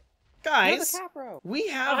shit, No, guys! the Capro. We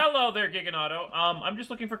Oh, have hello there, Giganato. I'm just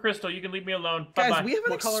looking for crystal. You can leave me alone. Bye guys. bye. We have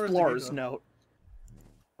an What color is the explorer's Giga? note.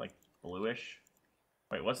 Like bluish.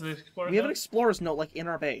 Wait, what's the explorer? We have an explorer's note like in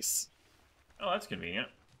our base. Oh, that's convenient.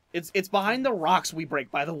 It's behind the rocks we break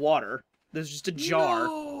by the water. There's just a jar.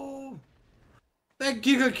 No! That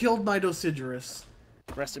Giga killed my Dosidrus.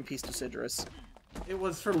 Rest in peace, Dosidrus. It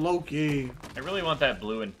was for Loki. I really want that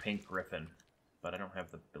blue and pink griffin, but I don't have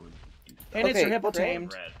the ability to do that. And it's your Okay, hippo great.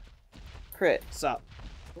 tamed. Red. Crit. Sup?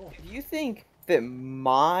 If you think that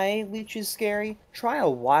my leech is scary, try a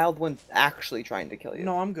wild one actually trying to kill you.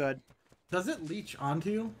 No, I'm good. Does it leech onto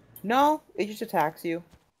you? No, it just attacks you.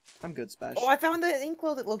 I'm good, Spesh. Oh, I found the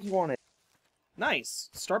Inklo that Loki wanted. Nice.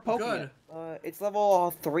 Start poking Good. It's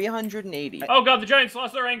level 380. Oh god, the giants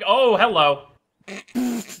lost their angle. Oh, hello.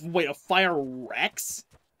 it. Wait, a fire Rex?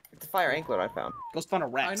 It's a fire anklet I found. Ghost found a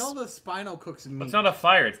Rex. I know the Spino cooks meat. It's not a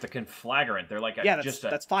fire. It's the conflagrant. They're like Yeah, just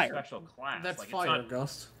that's a fire. special class. That's like, fire,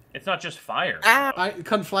 Ghost. It's not just fire. Ah!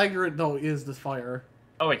 Conflagrant, though, is the fire.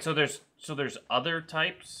 Oh wait, so there's other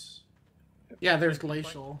types. Yeah, there's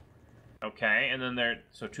glacial. Okay, and then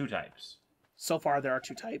so 2 types. So far, there are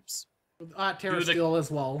 2 types. Terra Steel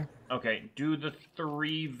as well. Okay, do the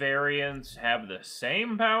 3 variants have the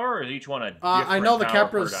same power, or is each one a different I know the power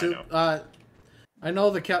per Capra suit. dino? I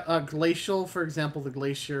know the glacial, for example, the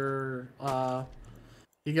glacier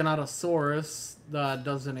Giganotosaurus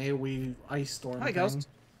does an AoE ice storm. Hi, thing. Ghost.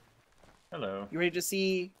 Hello. You ready to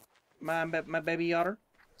see my baby otter?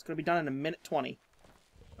 It's gonna be done in a minute 20.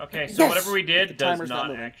 Okay, so Yes! whatever we The did does timer's not not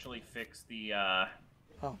moving. actually fix the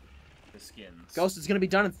Oh. the skins. Ghost, it's gonna be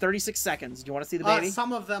done in 36 seconds. Do you want to see the baby?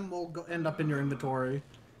 Some of them will end up in your inventory.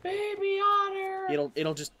 Baby otter.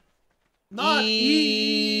 It'll just. Not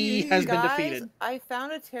E has been Guys, defeated. I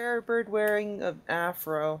found a terror bird wearing an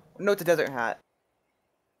afro. No, it's a desert hat.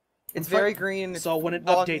 It's very green. It's So when it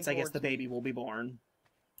walking updates, I guess towards the me. baby will be born.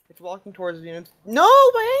 It's walking towards me. And no,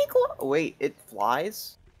 my ankle! Wait, it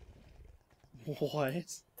flies? What?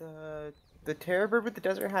 The terror bird with the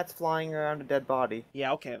desert hat's flying around a dead body.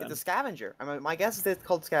 Yeah, okay then. It's a scavenger. My guess is it's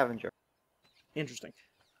called scavenger. Interesting.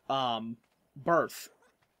 Birth.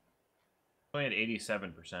 Only at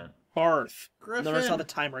 87%. Birth. Griffin. Notice how the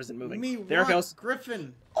timer isn't moving. Me There it want goes.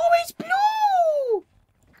 Griffin. Oh, he's blue!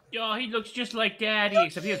 Yo, he looks just like Daddy,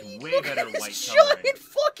 except he has way Look better at his white giant coloring.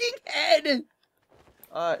 fucking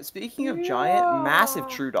head! Speaking of giant, massive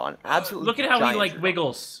Trudon. Absolutely. Look at how he giant like Trudon.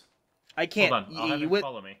 wiggles. I can't. Hold on, I'll have him wi-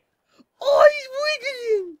 follow me. Oh,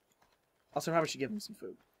 he's wiggling! Also, probably should give him some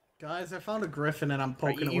food. Guys, I found a Griffin and I'm Right,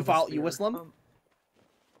 poking it you with a you spear. whistle him?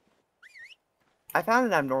 I found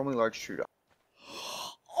an abnormally large Trudon.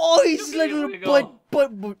 Oh, he's Look like at a him little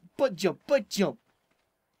wiggle. butt jump.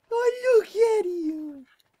 Oh, look at him!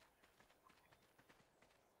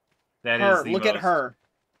 That Her, is the look at most- her.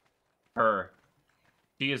 Her.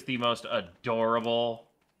 She is the most adorable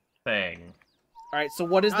thing. Alright, so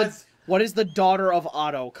what is Guys, what is the daughter of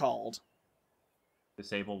Otto called?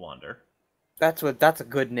 Disable Wander. That's a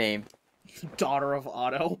good name. Daughter of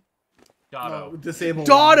Otto? Dotto. no, disable.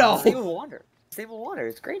 Dotto! Stable Wander. Stable Wander.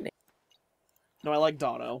 It's a great name. No, I like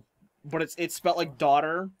Dotto. But it's spelled like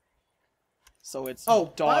daughter. So it's Oh,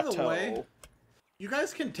 by Dotto. the way, you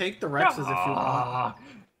guys can take the Rexes if you want. Ah.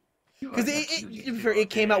 Because it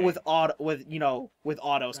came out with with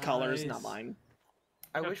Otto's colors, not Nice. mine.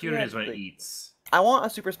 I How wish cute we it had, is when it like- eats. I want a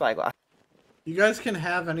super spyglass. You guys can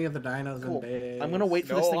have any of the dinos Cool. in base. I'm gonna wait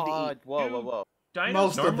for this thing to eat. Whoa. Dinos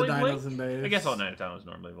Most of the normally dinos blink? in base. I guess all dinos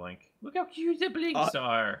normally blink. Look how cute the blinks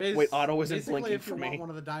are. Bas- Wait, Otto isn't basically, blinking if you for want me. One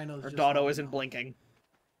of the dinos, Or just Dotto let me isn't know. blinking.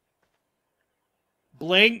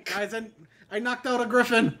 Blink! Guys, I knocked out a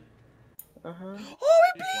Griffin. Uh huh. Oh, it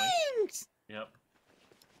She's blank. blinks! Yep,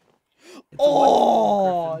 It's a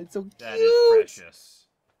Oh, Griffin. it's so that is cute! precious.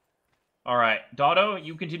 Alright, Dotto,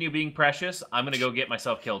 you continue being precious. I'm gonna go get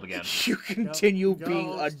myself killed again. You continue Go-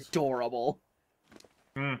 being Ghost. adorable.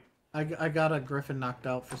 Hmm. I got a Griffin knocked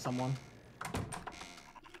out for someone.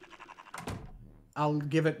 I'll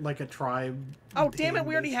give it like a tribe. Oh, damn it, theme,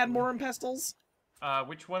 we already had basically. more Impestles.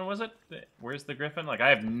 Which one was it? Where's the griffin? Like, I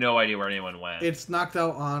have no idea where anyone went. It's knocked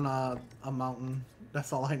out on a mountain.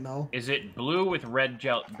 That's all I know. Is it blue with red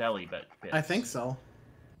belly bits? I think so.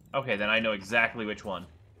 Okay, then I know exactly which one.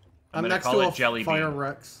 I'm gonna next call to it a Jelly Fire Bean.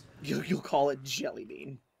 Rex. You'll call it Jelly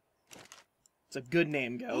Bean. It's a good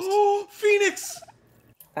name, Ghost. Oh, Phoenix!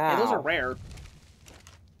 Hey, those are Ow. rare.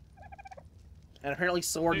 And apparently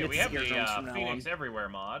Sword Dude, gets we have eardrums the from now Phoenix on. Everywhere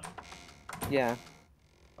mod. Yeah.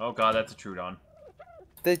 Oh god, that's a Trudon.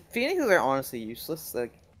 The Phoenixes are honestly useless.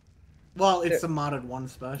 Like, Well, it's a modded one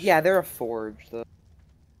special. yeah, they're a forge. Though.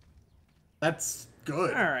 That's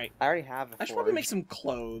good. Alright. I already have a I should forge. probably make some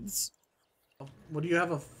clothes. What do you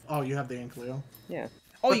have? Oh, you have the Ankleo. Yeah.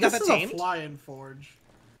 Oh, But you got this that is tamed? a flying forge.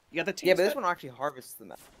 You got that tamed? Yeah, but this Spe- one actually harvests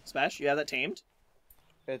them. Smash, you have that tamed?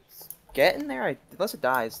 It's getting there. Unless it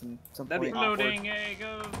dies in some That'd be point. awkward. Loading a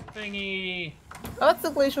go thingy. Oh, that's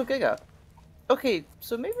the glacial Giga. Okay,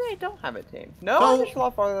 so maybe I don't have it tamed. No, So- I'm just a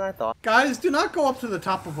lot farther than I thought. Guys, do not go up to the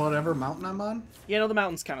top of whatever mountain I'm on. Yeah, no, the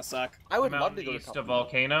mountains kind of suck. I would Mountain love to go to east top of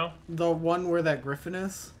Volcano. The one where that Griffin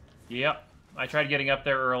is. Yep. I tried getting up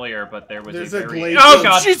there earlier, but there was There's a a very... glacier. Oh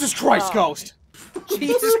god! Jesus Christ, Oh. Ghost!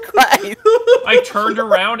 Jesus Christ! I turned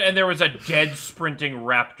around and there was a dead sprinting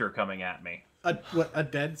raptor coming at me. A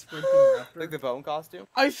dead sprinting raptor. Like the bone costume?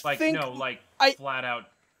 I Like, think no, like, I- flat out...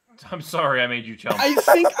 I'm sorry I made you jump. I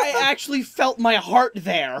think I actually felt my heart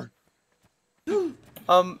there.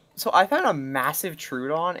 So I found a massive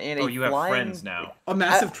Trudon and a Oh, you have flying... friends now. A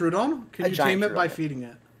massive Trudon? Can a you giant tame it by Trudon. feeding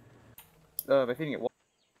it? By feeding it.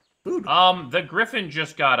 Food. The griffin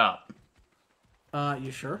just got up.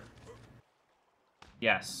 You sure?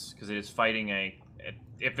 Yes, because it is fighting a...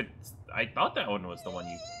 If it's... I thought that one was the one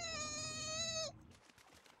you...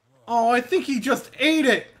 Oh, I think he just ate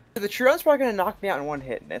it! The Trudon's probably gonna knock me out in one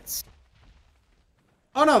hit, and it's...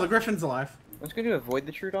 Oh no, the Griffin's alive. I'm just gonna avoid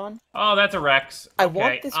the Trudon. Oh, that's a Rex. I Okay,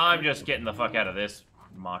 want this I'm griffin. just getting the fuck out of this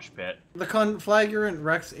mosh pit. The Conflagrant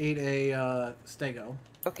Rex ate a Stego.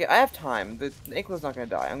 Okay, I have time. The Inkler's not gonna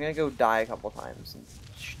die. I'm gonna go die a couple times and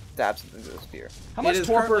stab something with a spear. How much It is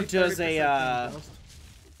torpor currently does 30% a, Ghost.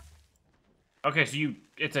 Okay, so you...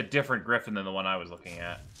 It's a different griffin than the one I was looking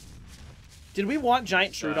at. Did we want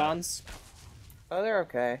giant Trudons? Oh, they're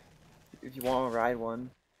okay. If you want to ride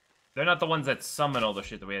one. They're not the ones that summon all the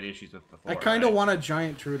shit that we had issues with before. I kind of right? want a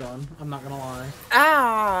giant Trudon. I'm not gonna lie.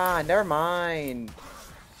 Ah, never mind.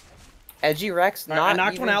 Edgy Rex, not I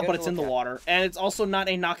knocked even one out, good but to it's in the look at. water, and it's also not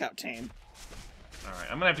a knockout tame. Alright,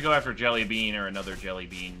 I'm gonna have to go after Jelly Bean or another Jelly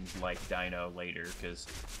Bean-like dino later, because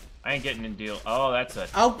I ain't getting in deal. Oh, that's a...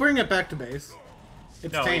 I'll bring it back to base.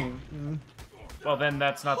 It's No, tame. Well, then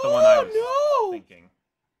that's not the one I was no! thinking.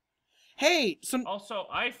 Hey, so Also,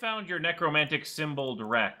 I found your necromantic symboled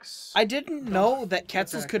Rex. I didn't know that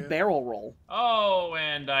Quetzals attack could it. barrel roll. Oh,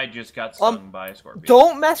 and I just got stung by a scorpion.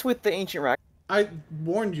 Don't mess with the ancient Rex. I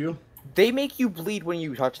warned you. They make you bleed when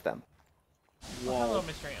you touch them. Hello,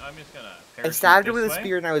 Mr. I'm just gonna I parachute stabbed it this with a way.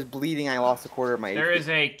 spear and I was bleeding. I lost a quarter of my There HP. is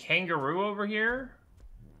a kangaroo over here,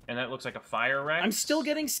 and that looks like a fire Rex. I'm still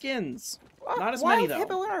getting skins. What? Not as Wild many, though.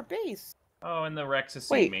 Hippo in our base. Oh, and the Rex has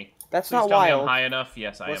Wait, seen me. that's Please not tell me I'm wild. high enough.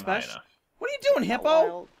 Yes, I What, am high Smash? enough. What are you doing, Not Hippo?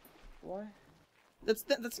 wild. What? That's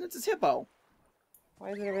Hippo. Why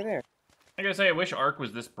is it over there? I gotta say, I wish ARK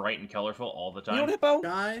was this bright and colorful all the You time. know what, Hippo?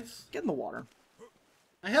 Guys, Get in the water.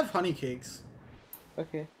 I have honey cakes.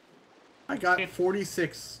 Okay. I got Okay.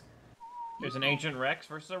 46. There's an ancient Rex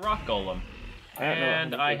versus a rock golem. I don't know what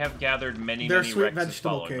And honey I cakes- have gathered many, They're many sweet Rexes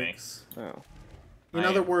vegetable following me. cakes. Oh. In I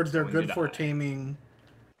other am words, they're going good to for die. taming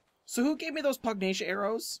So who gave me those Pugnacia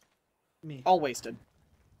arrows? me. All wasted.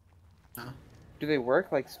 Do they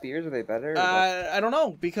work like spears? Are they better? or what? I don't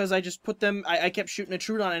know, because I just put them... I kept shooting a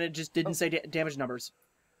Trudon and it just didn't say damage numbers.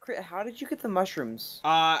 Crit, how did you get the mushrooms?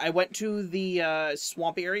 I went to the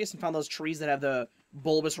swampy areas and found those trees that have the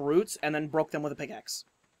bulbous roots and then broke them with a pickaxe.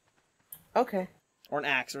 Okay. Or an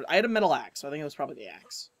axe. I had a metal axe, so I think it was probably the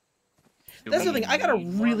axe. Do That's the we thing, I got a need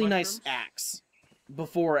more really nice mushrooms? axe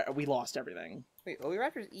before we lost everything. Wait,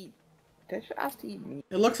 Oviraptors eat. They should ask to eat meat.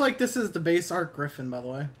 It looks like this is the base ARK Griffin, by the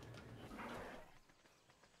way.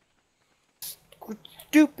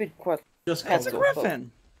 Stupid question. Just That's a called it.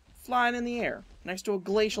 griffin! Flying in the air, next to a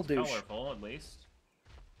glacial douche. Colorful, at least.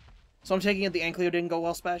 So I'm taking it the Ankleo didn't go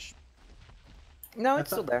well, Spash? No, That's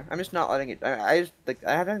it's still a- there. I'm just not letting it. I just like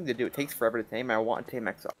I have nothing to do. It takes forever to tame. And I want to tame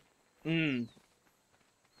XL.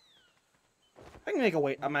 I can make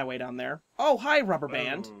my way down there. Oh, hi, rubber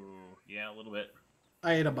band. Ooh, yeah, a little bit.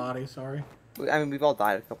 I ate a body, sorry. I mean, we've all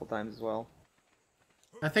died a couple times as well.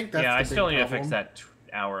 I think that's Yeah, the I big still need to problem. fix that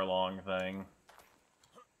hour-long thing.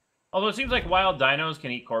 Although it seems like wild dinos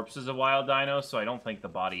can eat corpses of wild dinos, so I don't think the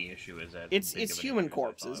body issue is as It's big of an human issue as I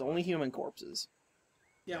corpses, thought it only was. human corpses.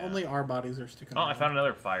 Yeah, Yeah. only our bodies are sticking Oh, around. I found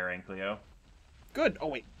another fire Ankleo. Good. Oh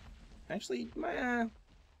wait, actually,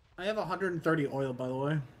 I have 130 oil, by the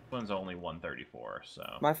way. This one's only 134,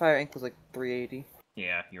 so... My fire ink was like 380.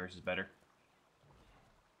 Yeah, yours is better.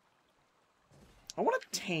 I want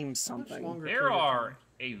to tame How much something. longer There till your are turn?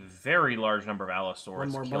 a very large number of One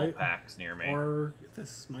Allosaurus more kill bite? packs near me. Or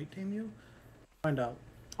this might tame you? Find out.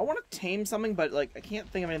 I want to tame something, but like I can't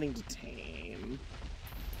think of anything to tame.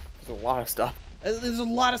 There's a lot of stuff. There's a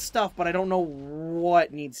lot of stuff, but I don't know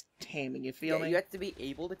what needs taming. You feel Yeah, me? you have to be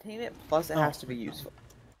able to tame it. Plus, it Oh. has to be useful.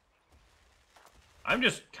 I'm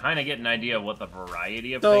just kind of getting an idea of what the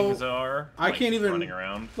variety of So, things are. I like, can't just even- running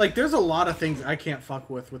around. Like, there's a lot of things I can't fuck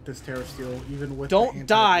with this Terra Steel, even with the Don't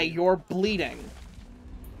die. anti-bleed. You're bleeding.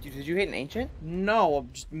 Did you hit an ancient? No,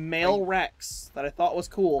 just male Rex that I thought was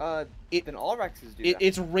cool. Then all Rexes do that.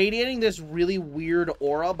 It's radiating this really weird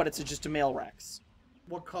aura, but it's just a male Rex.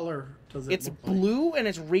 What color does it It's look like? blue, and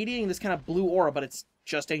it's radiating this kind of blue aura, but it's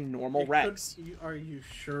just a normal It could- Rex. Are you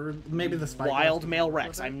sure? Maybe the spyglass Wild doesn't male work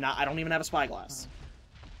Rex. with it? I don't even have a spyglass.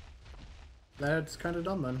 That's kind of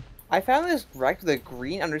dumb then. I found this Rex with a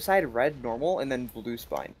green underside, red normal, and then blue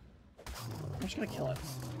spine. I'm just gonna kill it.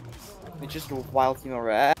 It's just a wild female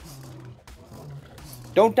Rex.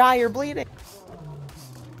 Don't die, you're bleeding.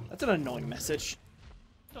 That's an annoying message.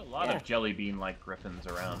 There's a lot Yeah. of jelly bean-like griffins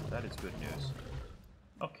around. That is good news.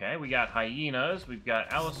 Okay, we got hyenas. We've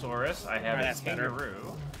got Allosaurus. I have Alright, a that's better.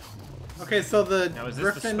 kangaroo. Okay, so the Now, is this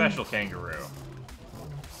Griffin... the special kangaroo?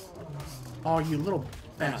 Oh, you little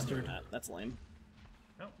I'm not doing bastard. that. That's lame.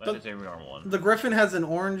 No, The- that is a normal one. The Griffin has an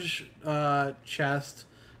orange chest,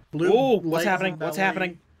 blue Ooh, legs what's and happening? What's belly,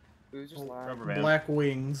 happening? It was just loud. Rubber band. black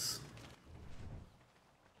wings.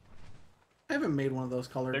 I haven't made one of those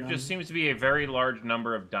colored There guns. just seems to be a very large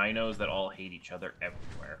number of dinos that all hate each other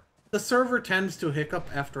everywhere. The server tends to hiccup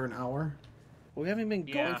after an hour. We haven't been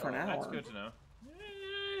going Yeah, for an that's hour. good to know.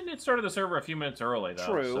 And it started the server a few minutes early, though.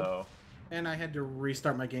 True. So And I had to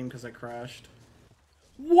restart my game because I crashed.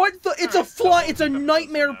 What the? It's a Alright, fly. so It's a we'll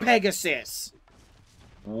nightmare figure this out. Pegasus.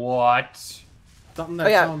 what? Something that Oh,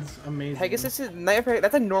 yeah. sounds amazing. Pegasus is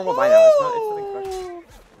that's a normal dino. It's not. It's nothing special.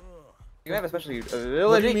 You have a special What do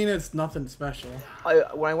ability. you mean it's nothing special?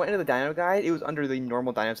 When I went into the Dino guide, it was under the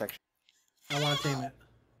normal Dino section. I want to tame it.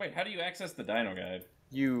 Wait, how do you access the Dino guide?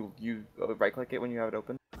 You right click it when you have it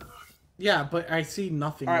open. Yeah, but I see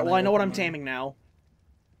nothing. All right, when well, I know what I'm open mine. taming now.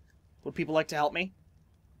 Would people like to help me?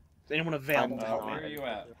 Is anyone available to help me? Where are you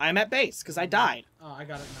at? I'm at base, because I died. Oh, I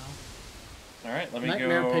got it now. All right, let me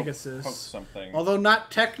Nightmare go Pegasus. poke something. Although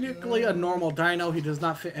not technically a normal dino, he does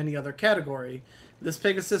not fit any other category. This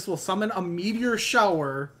Pegasus will summon a meteor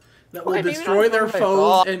shower that will Okay, maybe destroy not their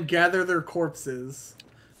normal. foes and gather their corpses.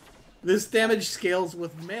 This damage scales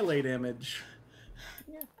with melee damage.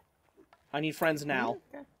 I need friends now.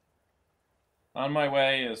 On my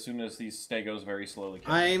way as soon as these stegos very slowly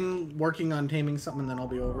kill. I'm working on taming something, then I'll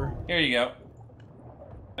be over. Here you go.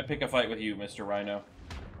 I pick a fight with you, Mr. Rhino.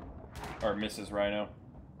 Or Mrs. Rhino.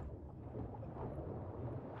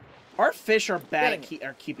 Our fish are bad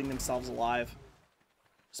at keeping themselves alive.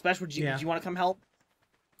 Special, do you want to come help?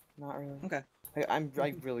 Not really. Okay.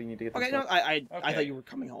 I really need to get. Okay, this no, one. I Okay. thought you were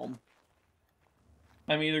coming home.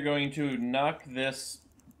 I'm either going to knock this...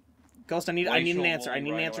 Ghost, I need an Glacial answer. I need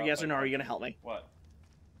an Rhino answer, out yes or by no. Are you punching. gonna help me? What?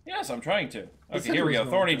 Yes, I'm trying to. He Okay, said here he we was go.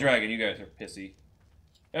 going Thorny to. Dragon, you guys are pissy.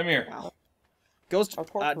 Come here. Wow. Ghost, Our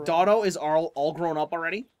poor friend. Dotto is all grown up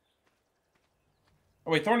already.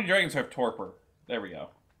 Oh wait, Thorny Dragons have torpor. There we go.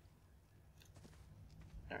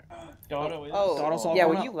 Dotto is... Oh, Dotto's all yeah.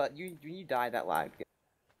 grown When up. you died, that lagged.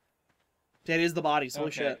 That is the bodies. Holy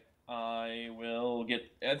Okay. shit. I will get...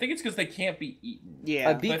 I think it's because they can't be eaten.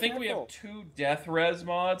 Yeah. Be So I think we careful. have two death res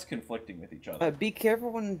mods conflicting with each other. Be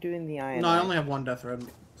careful when doing the iron. No, I only have one death red.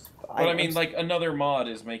 But I mean, like, another mod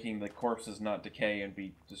is making the corpses not decay and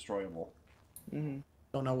be destroyable. Don't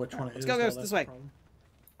know which one it is. Let's go, though, Ghost, that's this the way. problem.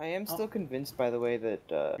 I am still convinced, by the way, that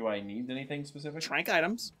Do I need anything specific? Trank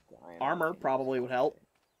items. Armor probably would help.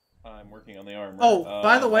 I'm working on the armor. Oh,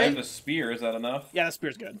 by the way- I have the spear. Is that enough? Yeah, that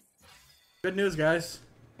spear's good. Good news, guys.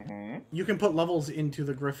 Mm-hmm. You can put levels into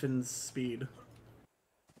the Griffin's speed.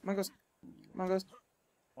 Come on, Ghost. Come on, Ghost.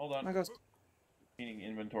 Hold Come on, on. Ghost. Meaning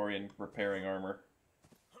inventory and repairing armor.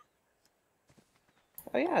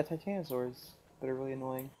 Oh yeah, titanosaurs that are really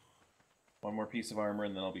annoying. One more piece of armor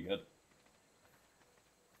and then I'll be good.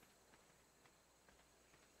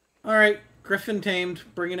 Alright, Griffin tamed.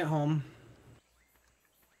 Bringing it home.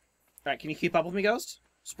 Alright, can you keep up with me, Ghost?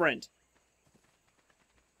 Sprint.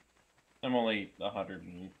 I'm only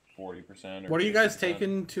 140%. What are you guys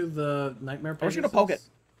taking to the Nightmare We're Pegasus? just gonna poke it.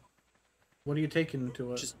 What are you taking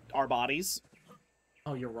to it? Just our bodies.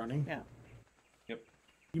 Oh, you're running? Yeah. Yep.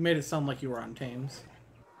 You made it sound like you were on tames.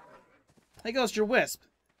 Hey, Ghost, your wisp.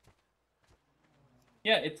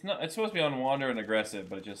 Yeah, it's not. It's supposed to be on wander and aggressive,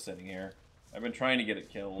 but it's just sitting here. I've been trying to get it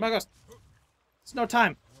killed. Come on, Ghost. It's no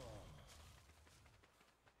time.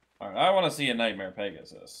 Alright, I want to see a Nightmare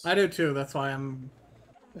Pegasus. I do too, that's why I'm...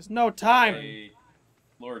 There's no time. Hey,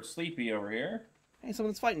 Lord Sleepy over here. Hey,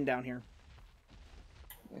 someone's fighting down here.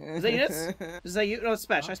 Is that Eunice? Is that you? No, it's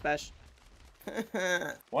Spesh. Hi,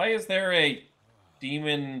 Spesh. Why is there a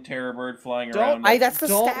demon terror bird flying Don't- around? That's the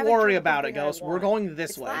Don't scavenger worry about it, thing I Ghost. We're want. going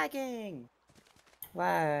this It's way. lagging.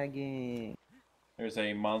 Lagging. There's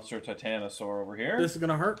a monster titanosaur over here. This is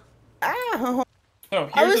gonna hurt. Ow! So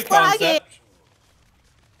I here's was the concept. lagging.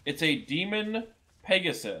 It's a demon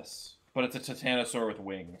Pegasus, but it's a titanosaur with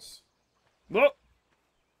wings. Oh,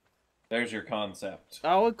 There's your concept.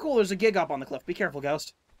 oh, cool. There's a gig up on the cliff. Be careful,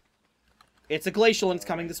 Ghost. It's a glacial and it's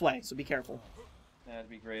coming this way, so be careful. That'd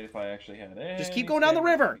be great if I actually had it. Just keep going down the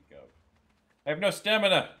river. I have no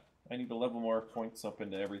stamina. I need to level more points up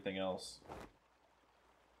into everything else.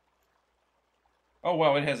 Oh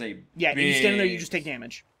wow, it has a Yeah, big... you stand there, you just take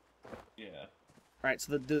damage. Yeah. Alright,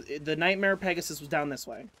 so the Nightmare Pegasus was down this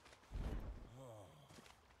way.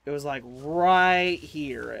 It was like right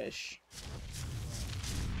here-ish.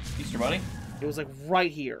 Easter Bunny? It was like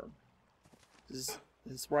right here. This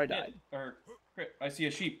is where I died. I see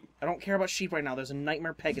a sheep. I don't care about sheep right now. There's a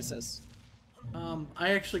Nightmare Pegasus.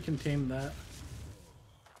 I actually can tame that.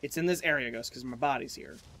 It's in this area, Ghost, because my body's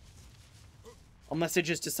here. Unless it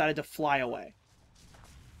just decided to fly away.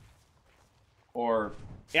 Or...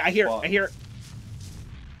 Yeah, I hear it. Well- I hear it.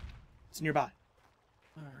 It's nearby.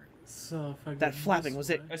 Alright, so if I go That this flapping, was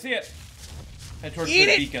it? I see it. Head towards Eat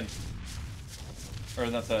the it! beacon. Or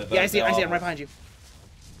not the... Yeah, I see it. I see it. I'm right obelisk. behind you.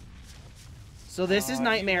 So this is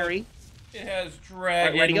Nightmare-y. It has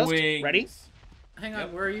dragon Ready, Ghost? wings. Ready? Hang on,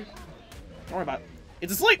 Yep. where are you? Don't worry about it.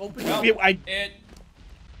 It's asleep! Open Well, I...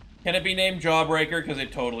 Can it be named Jawbreaker? Because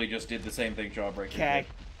it totally just did the same thing Jawbreaker Okay.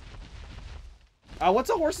 did. What's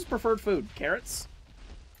a horse's preferred food? Carrots?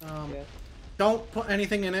 Yeah. Don't put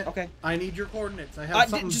anything in it. Okay. I need your coordinates. I have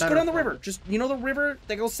something just better go down the for river. you. Just, you know the river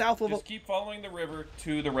that goes south of... Just keep following the river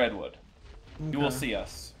to the redwood. You will see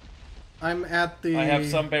us. I'm at the... I have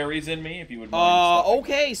some berries in me, if you would mind.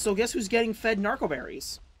 Okay, so guess who's getting fed narco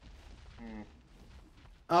berries?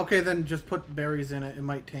 Okay, then just put berries in it. It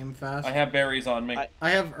might tame fast. I have berries on me.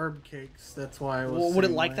 I have herb cakes. That's why I was... Well, would it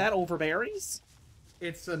saying like that over berries?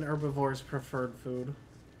 It's an herbivore's preferred food.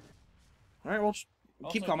 Alright, well,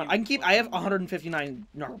 keep Also, coming. I have 159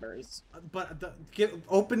 narco berries. But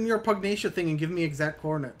open your Pugnacia thing and give me exact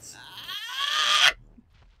coordinates.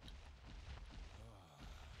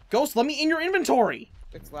 Ghost, let me in your inventory!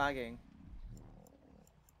 It's lagging.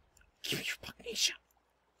 Give me your Pugnacia.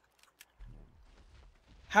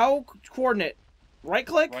 How coordinate? Right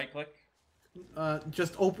click? Right click.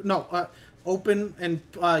 Just open. No, open and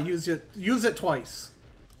use it. Use it twice.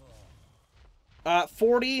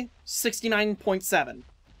 40, 69.7.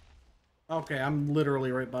 Okay, I'm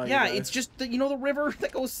literally right by you. Yeah, guys. it's just the, you know the river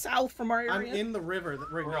that goes south from our area. I'm in the river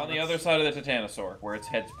right We're now. on the other side of the Titanosaur, where its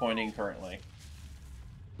head's pointing currently.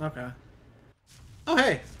 Okay. Oh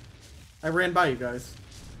hey, I ran by you guys.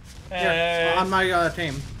 Hey. Here, on my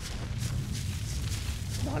tame.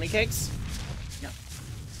 Honey cakes? Yeah.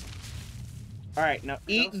 Alright, now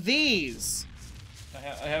eat these! I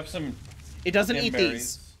have some It doesn't eat berries.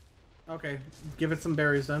 these. Okay, give it some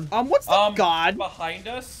berries then. What's the god? Behind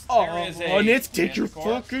us, Oh, there is a Nitz, take your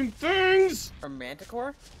manticore. fucking things! A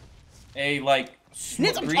manticore? A, like,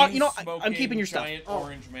 Nitz, green, you know, I'm smoking, keeping your stuff. giant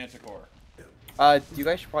orange manticore. You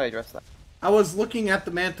guys should probably address that. I was looking at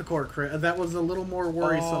the manticore crit. That was a little more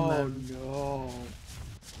worrisome than. no.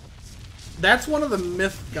 That's one of the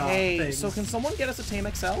myth god Hey, things. so can someone get us a Tame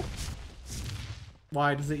XL?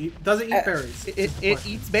 Why does it eat? Does it eat berries? It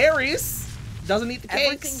eats berries. Doesn't eat the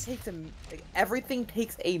cakes. Everything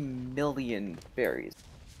takes a million berries.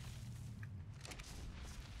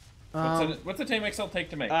 What's the Tame XL take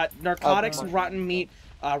to make? Narcotics, rotten meat,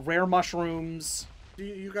 rare mushrooms. Do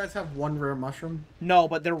you guys have one rare mushroom? No,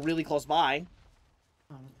 but they're really close by.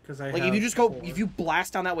 Because I Like have if you just go, 4. if you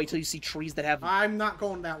blast down that way till you see trees that have. I'm not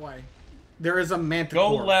going that way. There is a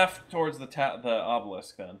manticore. Go left towards the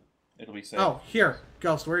obelisk, then. It'll be safe. Oh, here,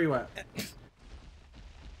 Ghost. Where are you at?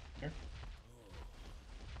 Here.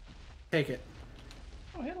 Take it.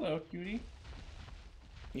 Oh, hello, cutie.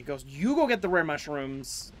 He goes, you go get the rare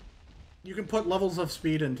mushrooms. You can put levels of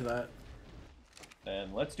speed into that.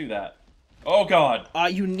 Then let's do that. Oh god.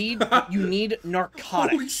 You need narcotics.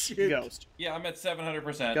 Holy shit. Ghost. Yeah, I'm at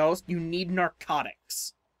 700%. Ghost, you need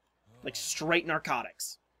narcotics. Like straight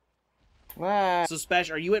narcotics. Wow. So Spesh,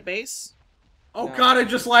 are you at base? Oh No. god, I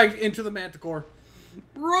just lagged into the manticore.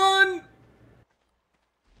 Run!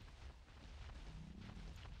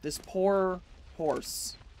 This poor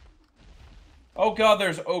horse. Oh god,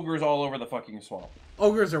 there's ogres all over the fucking swamp.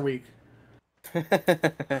 Ogres are weak. Oh,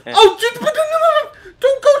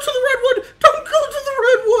 don't go to the redwood! Don't go to the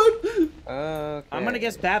redwood! Okay. I'm gonna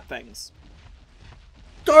guess bad things.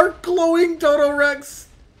 Dark glowing Dodo Rex.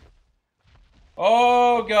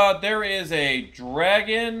 Oh god, there is a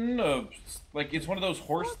dragon of, like, it's one of those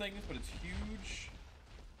horse things, but it's huge.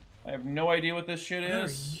 I have no idea what this shit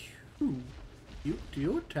is. Do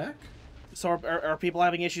you attack? So are people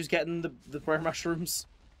having issues getting the rare mushrooms?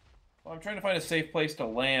 Well, I'm trying to find a safe place to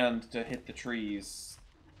land to hit the trees.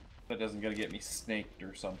 That doesn't gonna get me snaked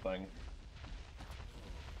or something.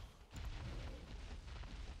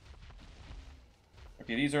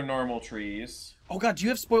 Okay, these are normal trees. Oh god, do you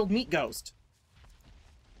have spoiled meat, Ghost?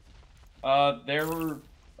 There were...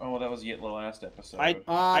 Oh, that was yet the last episode.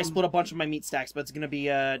 I split a bunch of my meat stacks, but it's gonna be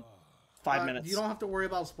 5 minutes. You don't have to worry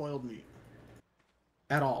about spoiled meat.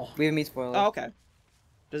 At all. We have meat spoiler. Oh, okay.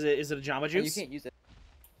 Is it a Jamba Oh, Juice? you can't use it.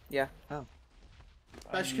 Yeah. Oh.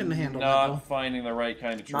 Spesh can handle that, Not though. finding the right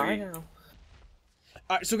kind of tree. Not right now.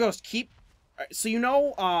 Alright, so Ghost, so you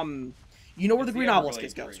know where the green obelisk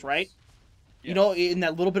is, Ghost, right? Yeah. You know, in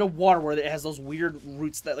that little bit of water where it has those weird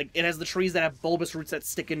roots that, like, it has the trees that have bulbous roots that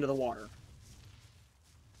stick into the water.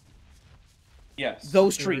 Yes.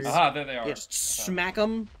 Those trees. Aha, there they are. Yeah, just smack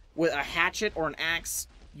them with a hatchet or an axe.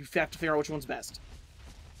 You have to figure out which one's best.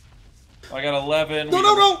 I got 11.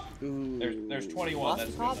 No! Ooh. There's 21. Lost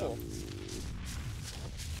That's good hobble. enough.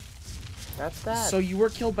 That's bad. So you were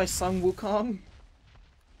killed by Sun Wukong?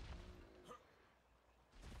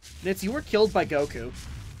 Nitz, you were killed by Goku.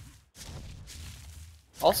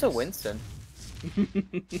 Also Winston.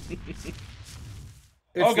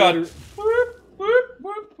 Oh god.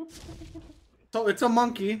 So it's a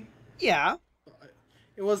monkey. Yeah.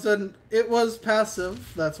 It was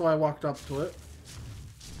passive. That's why I walked up to it.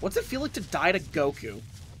 What's it feel like to die to Goku?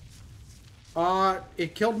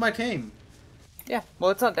 It killed my tame. Yeah,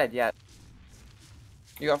 well, it's not dead yet.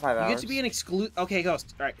 You got 5 hours. You get to be an exclusive. Okay,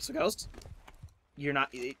 Ghost. All right, so Ghost, you're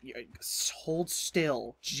not. Hold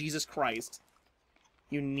still. Jesus Christ.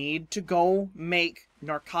 You need to go make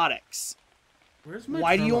narcotics. Where's my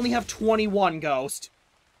Why do you thermo- only have 21, Ghost?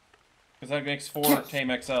 Because that makes 4 tame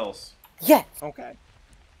XLs. Yes! Okay.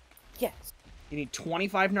 Yes! You need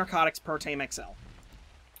 25 narcotics per tame XL.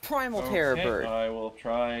 Primal Terror Bird. I will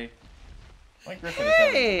try. My Griffin is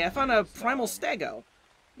Hey, having I found a this primal time. stego.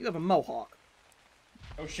 You have a mohawk.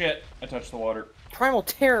 Oh shit! I touched the water. Primal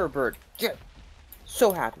Terror Bird. Yeah.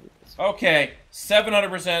 So happy with this. Okay,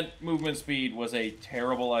 700% movement speed was a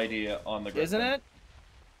terrible idea on the Griffin. Isn't it?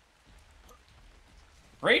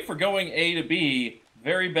 Great for going A to B,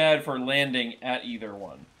 very bad for landing at either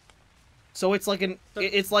one. So it's like an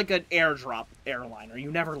airdrop airliner.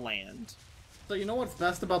 You never land. So you know what's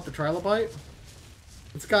best about the Trilobite?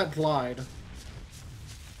 It's got glide.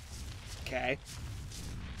 Okay.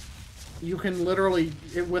 You can literally,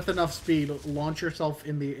 with enough speed, launch yourself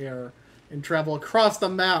in the air and travel across the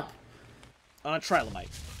map. On a trilobite.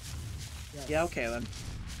 Yes. Yeah, okay then.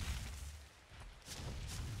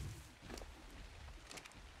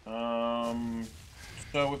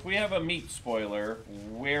 So if we have a meat spoiler,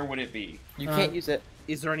 where would it be? You can't use it.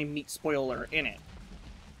 Is there any meat spoiler in it?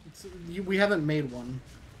 We haven't made one.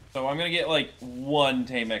 So I'm gonna get like 1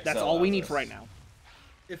 tame XL. That's all we out need of for this. right now.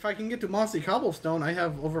 If I can get to Mossy Cobblestone, I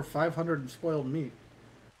have over 500 spoiled meat.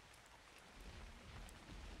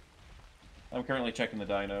 I'm currently checking the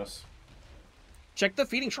dinos. Check the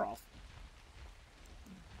feeding trough.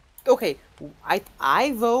 Okay,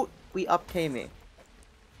 I vote we up taming.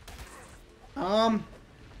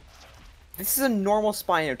 This is a normal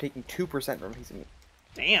Spino taking 2% from a piece of meat.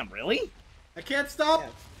 Damn, really? I can't stop. Yeah.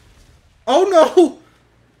 Oh no!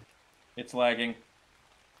 It's lagging.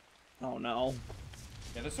 Oh no.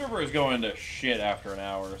 Yeah, the server is going to shit after an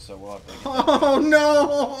hour, so we'll have to get Oh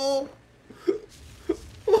no!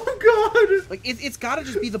 Oh god! Like, it's gotta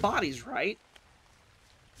just be the bodies, right?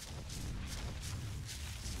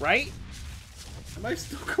 Right? Am I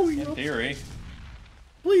still going in up? theory.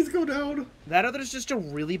 Please go down. That other is just a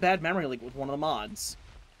really bad memory leak with one of the mods.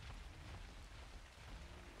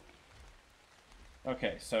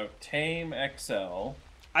 Okay, so tame XL.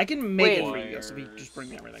 I can make it for Wait. you, so just bring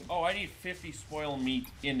me everything. Oh, I need 50 spoil meat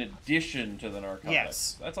in addition to the narcotics.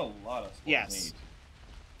 Yes. That's a lot of spoiled Yes. meat.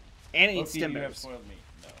 And it Loki, needs do you have stimmers. spoiled meat?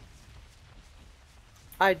 No.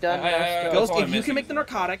 I done most of it. Ghost, all I'm if you missing can make is the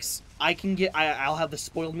narcotics, I can get. I'll have the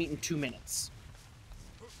spoiled meat in 2 minutes.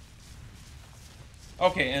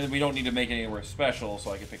 Okay, and we don't need to make it anywhere special,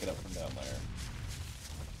 so I can pick it up from down there.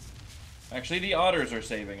 Actually, the otters are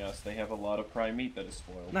saving us. They have a lot of prime meat that is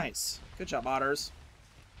spoiled. Nice. Good job, otters.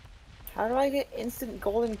 How do I get instant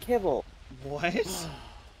golden kibble? What?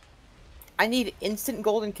 I need instant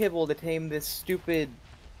golden kibble to tame this stupid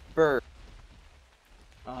bird.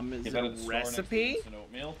 Is Get there that a at the store next to recipe? instant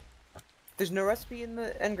oatmeal. There's no recipe in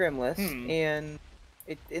the engram list, Hmm. and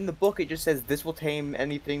in the book it just says this will tame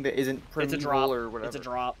anything that isn't It's primeval a drop. or whatever. It's a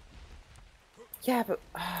drop. Yeah, but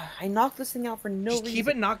I knocked this thing out for no Just reason. keep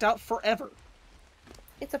it knocked out forever.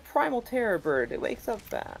 It's a primal terror bird. It wakes up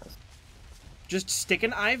fast. Just stick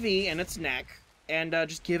an IV in its neck and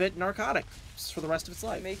just give it narcotics for the rest of its I'm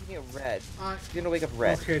life. making it red. I- It's gonna wake up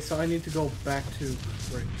red. Okay, so I need to go back to.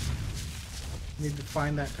 Right. I need to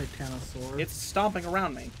find that Titanosaur. It's stomping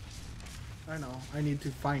around me. I know. I need to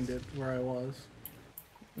find it where I was.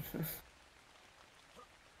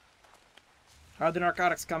 How are the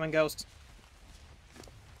narcotics coming, Ghost?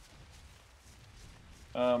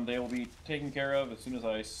 They will be taken care of as soon as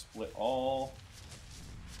I split all.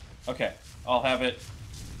 Okay, I'll have it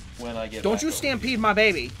when I get Don't back you over stampede my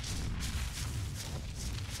baby.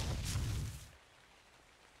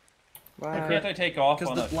 Wow. here. Can't I take off 'Cause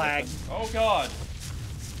on the that lag. griffin? Oh god!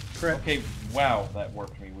 Crit. Okay, wow, that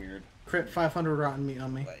worked me weird. Crit 500 rotten meat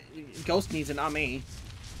on me. Ghost needs it, not me.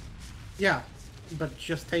 Yeah, but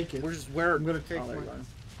just take it. We're just where. I'm gonna take Oh, there you mine.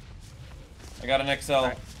 go. I got an XL.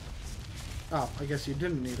 Alright. Oh, I guess you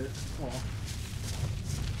didn't need it. Oh.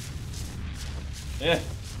 Yeah,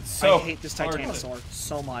 it's so I hate this hard to- Titanosaur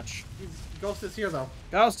so much. Ghost is here though.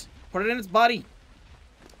 Ghost, put it in its buddy.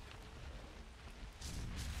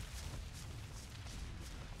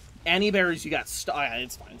 Any berries you got? Oh, yeah,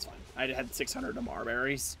 it's fine. It's fine. I had 600 Damar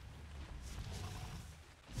berries.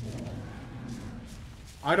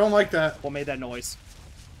 I don't like that. What made that noise?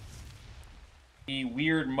 The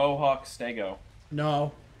weird mohawk stego.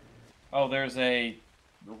 No. Oh, there's a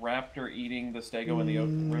raptor eating the stego in the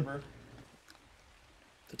open river.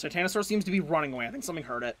 The Titanosaur seems to be running away. I think something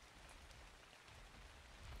hurt it.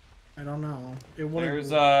 I don't know. It wouldn't.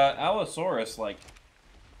 There's Allosaurus like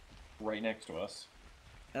right next to us.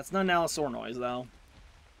 That's not an allosaur noise though.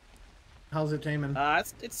 How's it taming?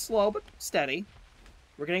 It's slow but steady.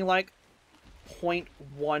 We're getting like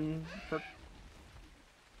 0.1 per.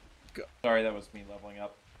 Sorry, that was me leveling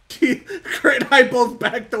up. Crit and I both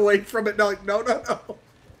backed away from it. No, like, no.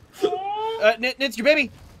 Nits, your baby.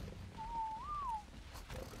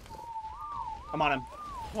 I'm on him.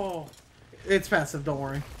 Oh, it's passive. Don't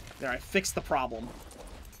worry. There, I fixed the problem.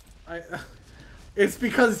 It's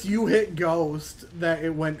because you hit Ghost that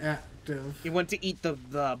it went active. He went to eat the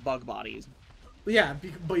bug bodies. Yeah,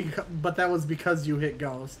 but that was because you hit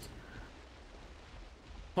Ghost.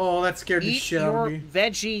 Oh, that scared the Eat shit out your of me.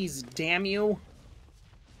 veggies, damn you!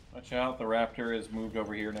 Watch out, the raptor is moved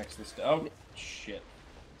over here next to the oh, shit.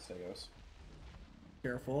 Stegos.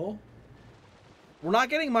 Careful. We're not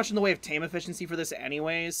getting much in the way of tame efficiency for this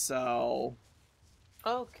anyways, so...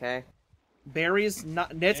 Okay. Berries,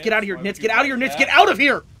 not... Nits, Nits, get out of here! why Nits, would you get out of do here! Nits, that? get out of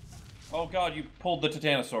here! Oh god, you pulled the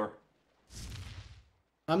Titanosaur.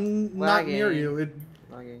 I'm not near Lagging. you.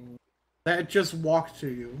 Lagging. That just walked to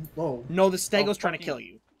you. Whoa. No, the Stego's trying to fucking- kill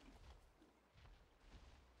you.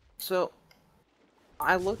 So,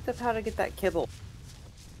 I looked up how to get that kibble.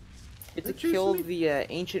 It's to Did you kill see me?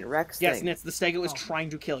 the ancient Rex Yes, thing. Nits, the Stego is Oh.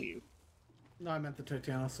 trying to kill you. No, I meant the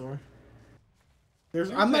Titanosaur.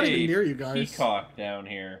 I'm not even near you guys. Peacock down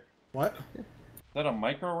here. What? Is that a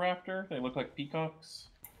Microraptor? They look like peacocks.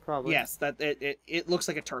 Probably. Yes, that it looks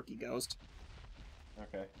like a turkey ghost.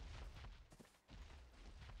 Okay.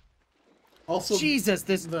 Also, Jesus,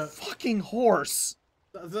 this the- fucking horse!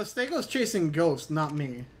 the Stego's chasing Ghost, not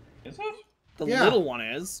me. Is it? The Yeah. little one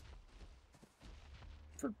is.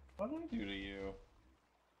 What did I do to you?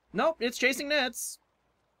 Nope, it's chasing Nits.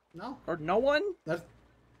 No, Or no one? that's.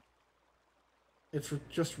 It's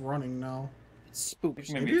just running now. It's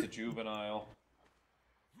spooked. Maybe it's a juvenile.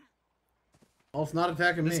 Oh, it's not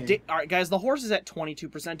attacking me. Alright, guys, the horse is at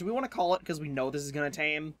 22%. Do we want to call it because we know this is going to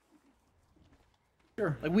tame?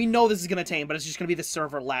 Sure. Like, we know this is going to tame, but it's just going to be the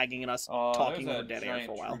server lagging and us Oh, talking there's over a dead air giant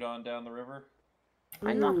for a while. Trudon down the river.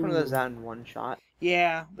 I knocked one of those out in one shot.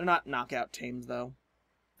 Yeah, they're not knockout tames, though.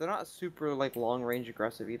 They're not super, like, long-range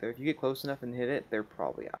aggressive either. If you get close enough and hit it, they're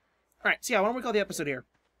probably out. Alright, so yeah, why don't we call the episode here?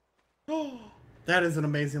 That is an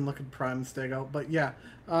amazing looking Prime Stego. But yeah,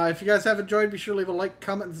 if you guys have enjoyed, be sure to leave a like,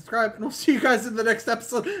 comment, and subscribe. And we'll see you guys in the next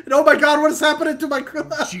episode. And oh my god, what is happening to my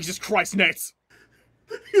Jesus Christ, Nits!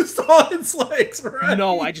 You saw its legs, right?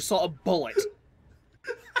 No, I just saw a bullet.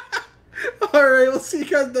 Alright, we'll see you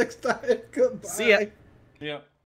guys next time. Goodbye. See ya. Yeah.